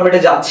ওয়ার্ক পারমিটে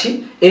যাচ্ছি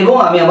এবং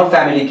আমি আমার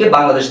ফ্যামিলিকে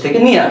বাংলাদেশ থেকে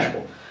নিয়ে আসব।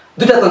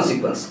 দুটা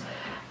কনসিকুয়েন্স।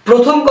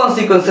 প্রথম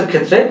কনসিকুয়েন্সের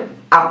ক্ষেত্রে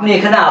আপনি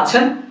এখানে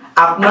আছেন,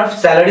 আপনার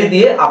স্যালারি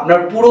দিয়ে আপনার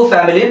পুরো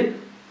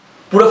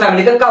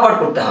ফ্যামিলিকে কভার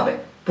করতে হবে।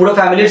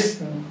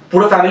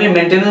 পুরো ফ্যামিলির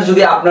মেইনটেনেন্স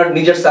যদি আপনার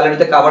নিজের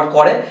স্যালারিতে কভার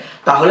করে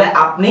তাহলে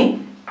আপনি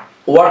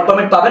ওয়ার্ক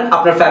পারমিট পাবেন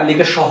আপনার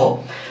ফ্যামিলিকে সহ।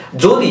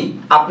 যদি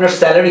আপনার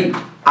স্যালারি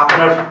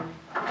আপনার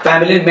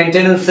ফ্যামিলির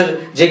মেইনটেনেন্সের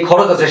যে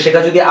খরচ আছে সেটা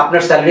যদি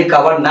আপনার স্যালারি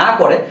কভার না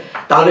করে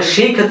তাহলে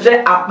সেই ক্ষেত্রে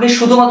আপনি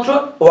শুধুমাত্র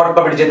ওয়ার্ক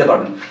পারমিটে যেতে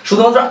পারবেন,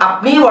 শুধুমাত্র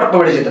আপনিই ওয়ার্ক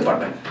পারমিটে যেতে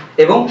পারবেন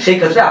এবং সেই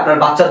ক্ষেত্রে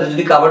আপনার বাচ্চাদের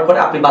যদি কভার করে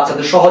আপনি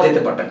বাচ্চাদের সহ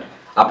যেতে পারবেন,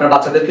 আপনার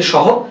বাচ্চাদেরকে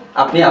সহ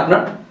আপনি আপনার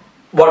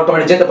ওয়ার্ক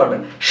পারমিটে যেতে পারবেন।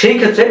 সেই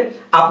ক্ষেত্রে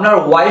আপনার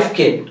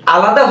ওয়াইফকে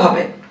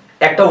আলাদাভাবে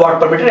একটা ওয়ার্ক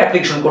পারমিটের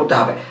অ্যাপ্লিকেশন করতে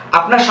হবে,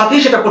 আপনার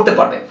সাথেই সেটা করতে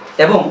পারবে।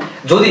 এবং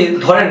যদি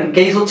ধরেন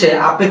কেস হচ্ছে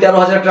আপনি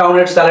 13,000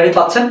 ক্রাউনের স্যালারি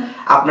পাচ্ছেন,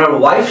 আপনার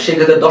ওয়াইফ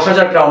সেক্ষেত্রে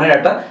 10,000 ক্রাউনের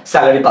একটা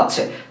স্যালারি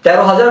পাচ্ছে,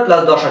 13,000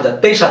 প্লাস 10,000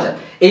 23,000,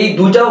 এই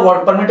দুইটা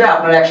ওয়ার্ক পারমিটে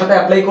আপনারা একসাথে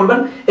অ্যাপ্লাই করবেন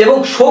এবং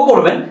শো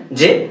করবেন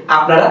যে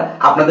আপনারা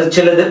আপনাদের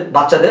ছেলেদের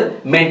বাচ্চাদের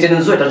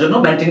মেইনটেনেন্সও এটার জন্য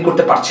মেইনটেইন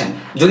করতে পারছেন।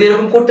 যদি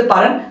এরকম করতে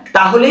পারেন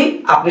তাহলেই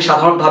আপনি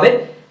সাধারণভাবে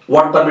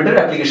ওয়ার্ক পারমিটের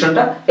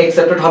অ্যাপ্লিকেশনটা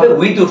অ্যাকসেপ্টেড হবে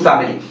উইথ ইউর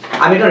ফ্যামিলি।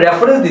 আমি এটা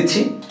রেফারেন্স দিচ্ছি,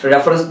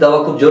 রেফারেন্স দেওয়া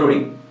খুব জরুরি,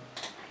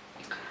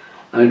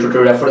 আমি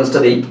টোটাল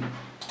রেফারেন্সটা দেই।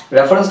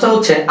 রেফারেন্সটা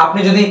হচ্ছে আপনি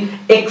যদি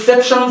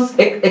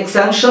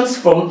exceptions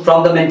from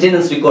the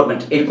maintenance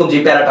requirement এরকম যে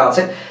প্যারাটা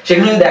আছে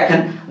সেখানে যদি দেখেন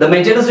the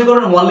maintenance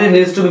requirement only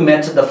needs to B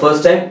mate the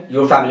first time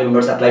your family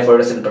members apply for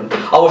resident permit.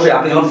 অবশ্যই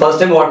আপনি যখন ফার্স্ট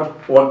টাইম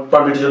ওয়ার্ক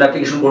পারমিটের জন্য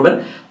অ্যাপ্লিকেশন করবেন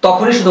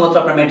তখনই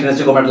শুধুমাত্র আপনার মেইনটেনেন্স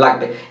রিকোয়ারমেন্ট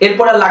লাগবে,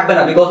 এরপর আর লাগবে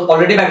না, বিকজ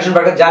অলরেডি মাইগ্রেশন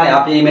ওয়ার্কার জানে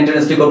আপনি এই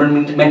মেইনটেনেন্স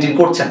রিকোয়ারমেন্ট মেইনটেইন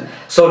করছেন।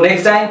 সো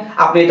নেক্সট টাইম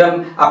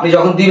আপনি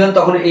যখন দিবেন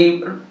তখন এই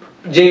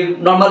যে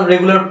নরমাল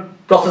রেগুলার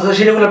প্রসেস আছে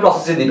সেই রেগুলার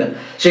প্রসেসে দিবেন।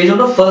 সেই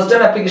জন্য ফার্স্ট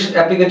টাইম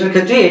অ্যাপ্লিকেন্টের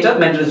ক্ষেত্রে এটা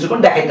মেইনটেনেন্স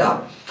রিকোয়ারমেন্ট দেখাইতে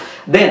হবে।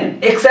 Then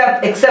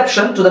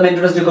exception to the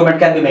maintenance requirement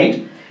can be made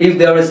if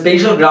there is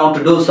special ground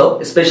to do so.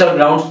 Special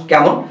grounds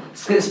কেমন?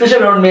 Special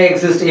ground may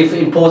exist if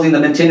imposing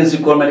the maintenance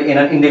requirement in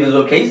an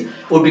individual case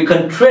would be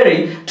contrary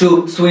to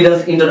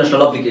Sweden's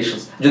international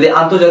obligations. যদি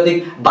আন্তর্জাতিক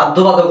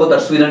বাধ্যবাধকতা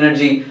সুইডেনের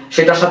যে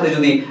সেটার সাথে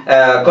যদি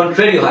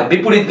contrary হয়,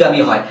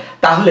 বিপরীতগামী হয়,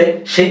 তাহলে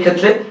সেই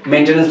ক্ষেত্রে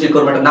মেইনটেনেন্স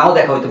রিকোয়ারমেন্ট নাও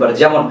দেখা হতে পারে।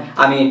 যেমন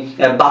আমি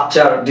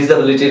বাচ্চার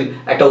ডিসেবিলিটির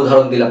একটা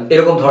উদাহরণ দিলাম,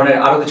 এরকম ধরনের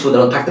আরো কিছু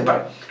উদাহরণ থাকতে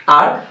পারে।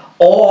 আর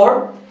or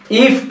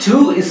if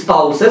two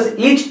spouses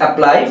each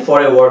apply for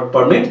a work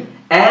permit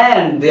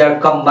and their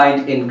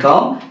combined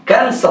income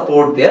can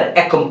support their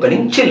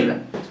accompanying children.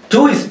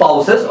 Two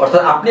spouses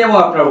অর্থাৎ আপনি এবং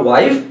আপনার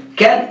wife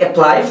can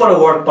apply for a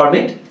work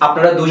permit,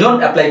 আপনারা দুজন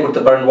অ্যাপ্লাই করতে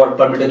পারেন ওয়ার্ক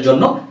পারমিটের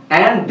জন্য,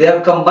 and their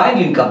combined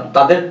income,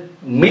 তাদের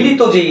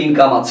মিলিত যে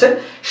ইনকাম আছে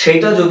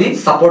সেটা যদি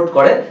সাপোর্ট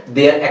করে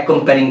their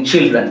accompanying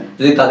children,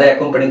 যদি তাদের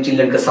accompanying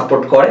childrenকে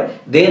সাপোর্ট করে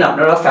দেন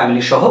আপনারা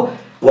ফ্যামিলি সহ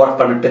ওয়ার্ক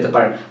পারমিট পেতে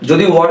পারেন।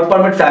 যদি ওয়ার্ক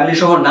পারমিট ফ্যামিলি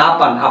সহ না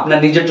পান, আপনার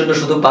নিজের জন্য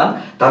শুধু পান,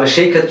 তাহলে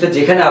সেই ক্ষেত্রে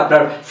যেখানে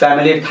আপনার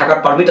ফ্যামিলির থাকার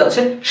পারমিট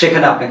আছে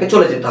সেখানে আপনাকে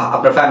চলে যেতে হবে,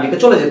 আপনার ফ্যামিলিকে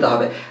চলে যেতে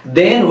হবে।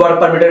 দেন ওয়ার্ক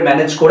পারমিটের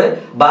ম্যানেজ করে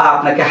বা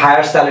আপনাকে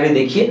হায়ার স্যালারি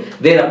দেখিয়ে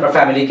দেন আপনার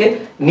ফ্যামিলিকে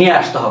নিয়ে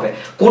আসতে হবে।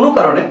 কোনো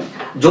কারণে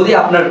যদি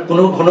আপনার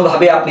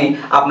কোনোভাবে আপনি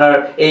আপনার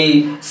এই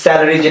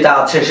স্যালারি যেটা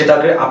আছে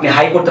সেটাকে আপনি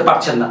হাই করতে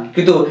পারছেন না,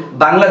 কিন্তু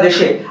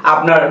বাংলাদেশে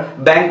আপনার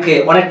ব্যাংকে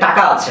অনেক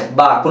টাকা আছে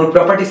বা কোনো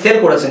প্রপার্টি সেল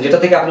করেছেন যেটা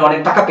থেকে আপনি অনেক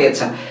টাকা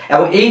পেয়েছেন,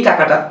 এবং এই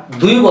টাকাটা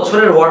 2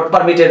 বছরের ওয়ার্ক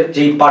পারমিটের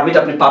যেই পারমিট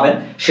আপনি পাবেন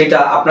সেটা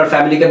আপনার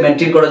ফ্যামিলিকে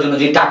মেনটেন করার জন্য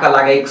যে টাকা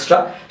লাগে এক্সট্রা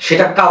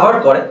সেটা কাভার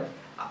করে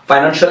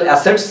ফাইন্যান্সিয়াল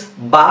অ্যাসেটস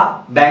বা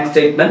ব্যাংক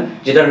স্টেটমেন্ট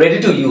যেটা রেডি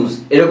টু ইউজ,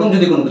 এরকম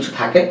যদি কোনো কিছু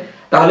থাকে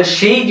তাহলে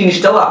সেই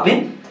জিনিসটাও আপনি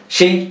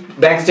সেই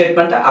ব্যাংক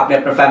স্টেটমেন্টটা আপনি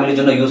আপনার ফ্যামিলির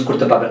জন্য ইউজ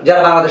করতে পারবেন।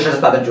 যারা বাংলাদেশে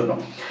আছে তাদের জন্য,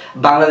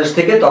 বাংলাদেশ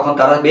থেকে তখন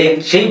তারা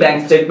সেই ব্যাংক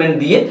স্টেটমেন্ট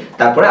দিয়ে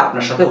তারপরে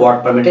আপনার সাথে ওয়ার্ক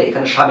পারমিটে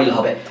এখানে শামিল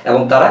হবে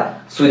এবং তারা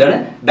সুইডেনে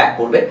ব্যাক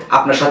করবে,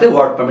 আপনার সাথে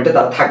ওয়ার্ক পারমিটে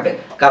তারা থাকবে,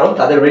 কারণ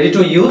তাদের রেডি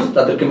টু ইউজ,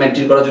 তাদেরকে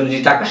মেনটেন করার জন্য যে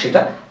টাকা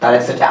সেটা তার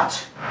অ্যাসেটে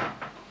আছে।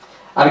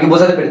 আমি কি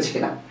বোঝাতে পেরেছি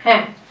কিনা?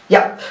 হ্যাঁ।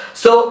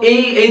 সো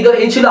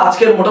এই ছিল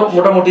আজকের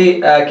মোটামুটি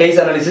কেস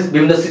অ্যানালিসিস।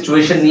 বিভিন্ন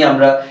সিচুয়েশন নিয়ে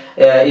আমরা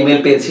ইমেল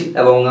পেয়েছি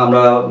এবং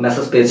আমরা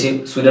মেসেজ পেয়েছি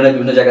সুইডেনের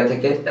বিভিন্ন জায়গা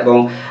থেকে। এবং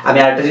আমি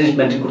আরেকটা জিনিস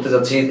মেনশন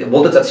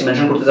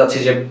করতে চাচ্ছি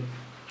যে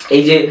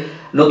এই যে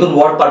নতুন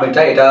ওয়ার্ক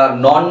পারমিটটা এটা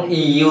নন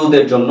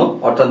ইউদের জন্য,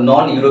 অর্থাৎ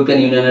নন ইউরোপিয়ান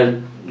ইউনিয়নের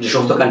যে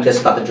সমস্ত কান্ট্রি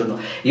আছে তাদের জন্য।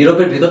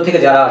 ইউরোপের ভিতর থেকে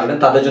যারা আসবেন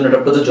তাদের জন্য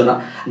এটা প্রযোজ্য না।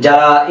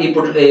 যারা এই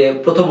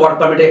প্রথম ওয়ার্ক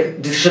পারমিটে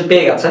ডিসিশন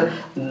পেয়ে গেছেন,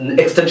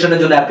 এক্সটেনশনের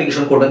জন্য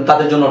অ্যাপ্লিকেশন করবেন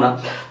তাদের জন্য না।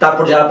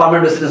 তারপর যারা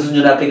পার্মানেন্ট রেসিডেন্সের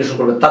জন্য অ্যাপ্লিকেশন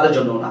করবেন তাদের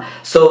জন্য না।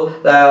 সো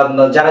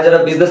যারা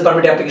বিজনেস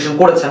পারমিটে অ্যাপ্লিকেশন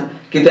করেছেন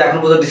কিন্তু এখন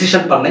পর্যন্ত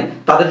ডিসিশন পান নাই,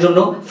 তাদের জন্য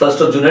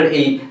 1 জুনের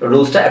এই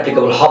রুলসটা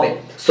অ্যাপ্লিকেবল হবে।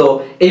 সো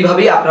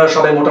এইভাবেই আপনারা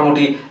সবাই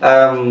মোটামুটি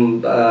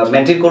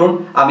মেনটেন করুন।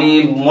 আমি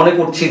মনে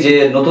করছি যে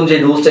নতুন যে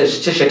রুলসটা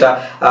এসেছে সেটা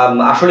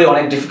আসলে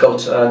অনেক ডিফিকাল্ট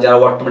যারা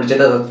ওয়ার্ক পারমিট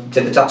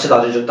যেতে চাচ্ছে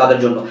তাদের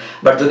জন্য।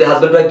 বাট যদি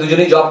হাজব্যান্ড ওয়াইফ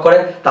দুজনেই জব করে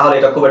তাহলে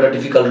এটা খুব একটা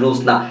ডিফিকাল্ট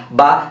রুলস না।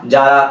 বা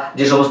যারা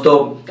যে সমস্ত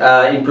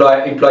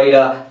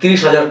এমপ্লয়িরা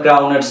 30,000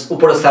 ক্রাউনের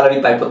উপরে স্যালারি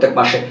পায় প্রত্যেক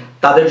মাসে,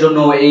 তাদের জন্য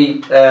এই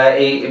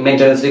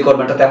মেইনটেনেন্স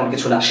রিকোয়ারমেন্টটা তেমন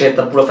কিছু না, সে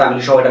তার পুরো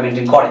ফ্যামিলি সহ এটা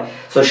মেনটেন করে।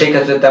 সো সেই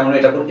ক্ষেত্রে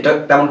এটা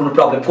তেমন কোনো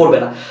প্রবলেম করবে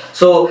না।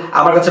 সো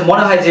আমার কাছে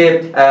মনে হয় যে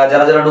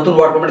যারা নতুন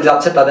ওয়ার্ক পারমিটে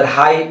যাচ্ছে তাদের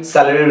হাই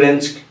স্যালারি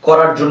রেঞ্জ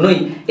করার জন্যই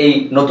এই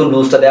নতুন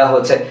রুলসটা দেওয়া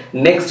হয়েছে।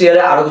 নেক্সট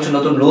ইয়ারে আরো কিছু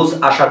নতুন রুলস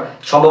আসার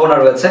সম্ভাবনা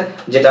রয়েছে,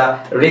 যেটা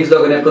রিক্স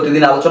লগইনের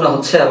প্রতিদিন আলোচনা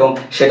হচ্ছে এবং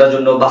সেটার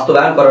জন্য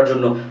বাস্তবায়ন করার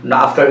জন্য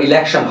আফটার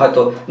ইলেকশন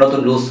হয়তো নতুন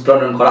রুলস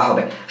প্রণয়ন করা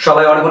হবে।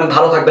 সবাই অনেক অনেক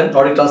ভালো থাকবেন।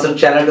 নর্ডিক টার্নসের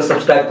চ্যানেলকে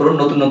সাবস্ক্রাইব করুন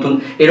নতুন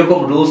এরকম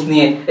রুলস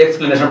নিয়ে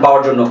এক্সপ্লেনেশন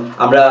পাওয়ার জন্য।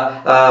 আমরা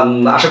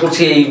আশা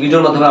করছি এই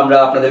ভিডিওর মাধ্যমে আমরা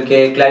আপনাদেরকে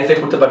ক্ল্যারিফাই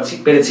করতে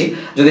পেরেছি।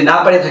 যদি না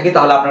পারে থাকি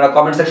তাহলে আপনারা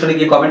কমেন্ট সেকশনে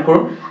গিয়ে কমেন্ট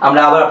করুন,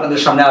 আমরা আবার আপনাদের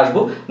সামনে আসবো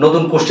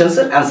নতুন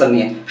কোশ্চেন্সের অ্যান্সার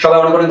নিয়ে। সবাই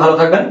অনেক অনেক ভালো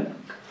থাকবেন,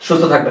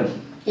 সুস্থ থাকবেন।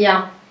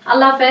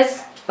 আল্লাহ হাফেজ।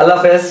 আল্লাহ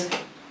হাফেজ।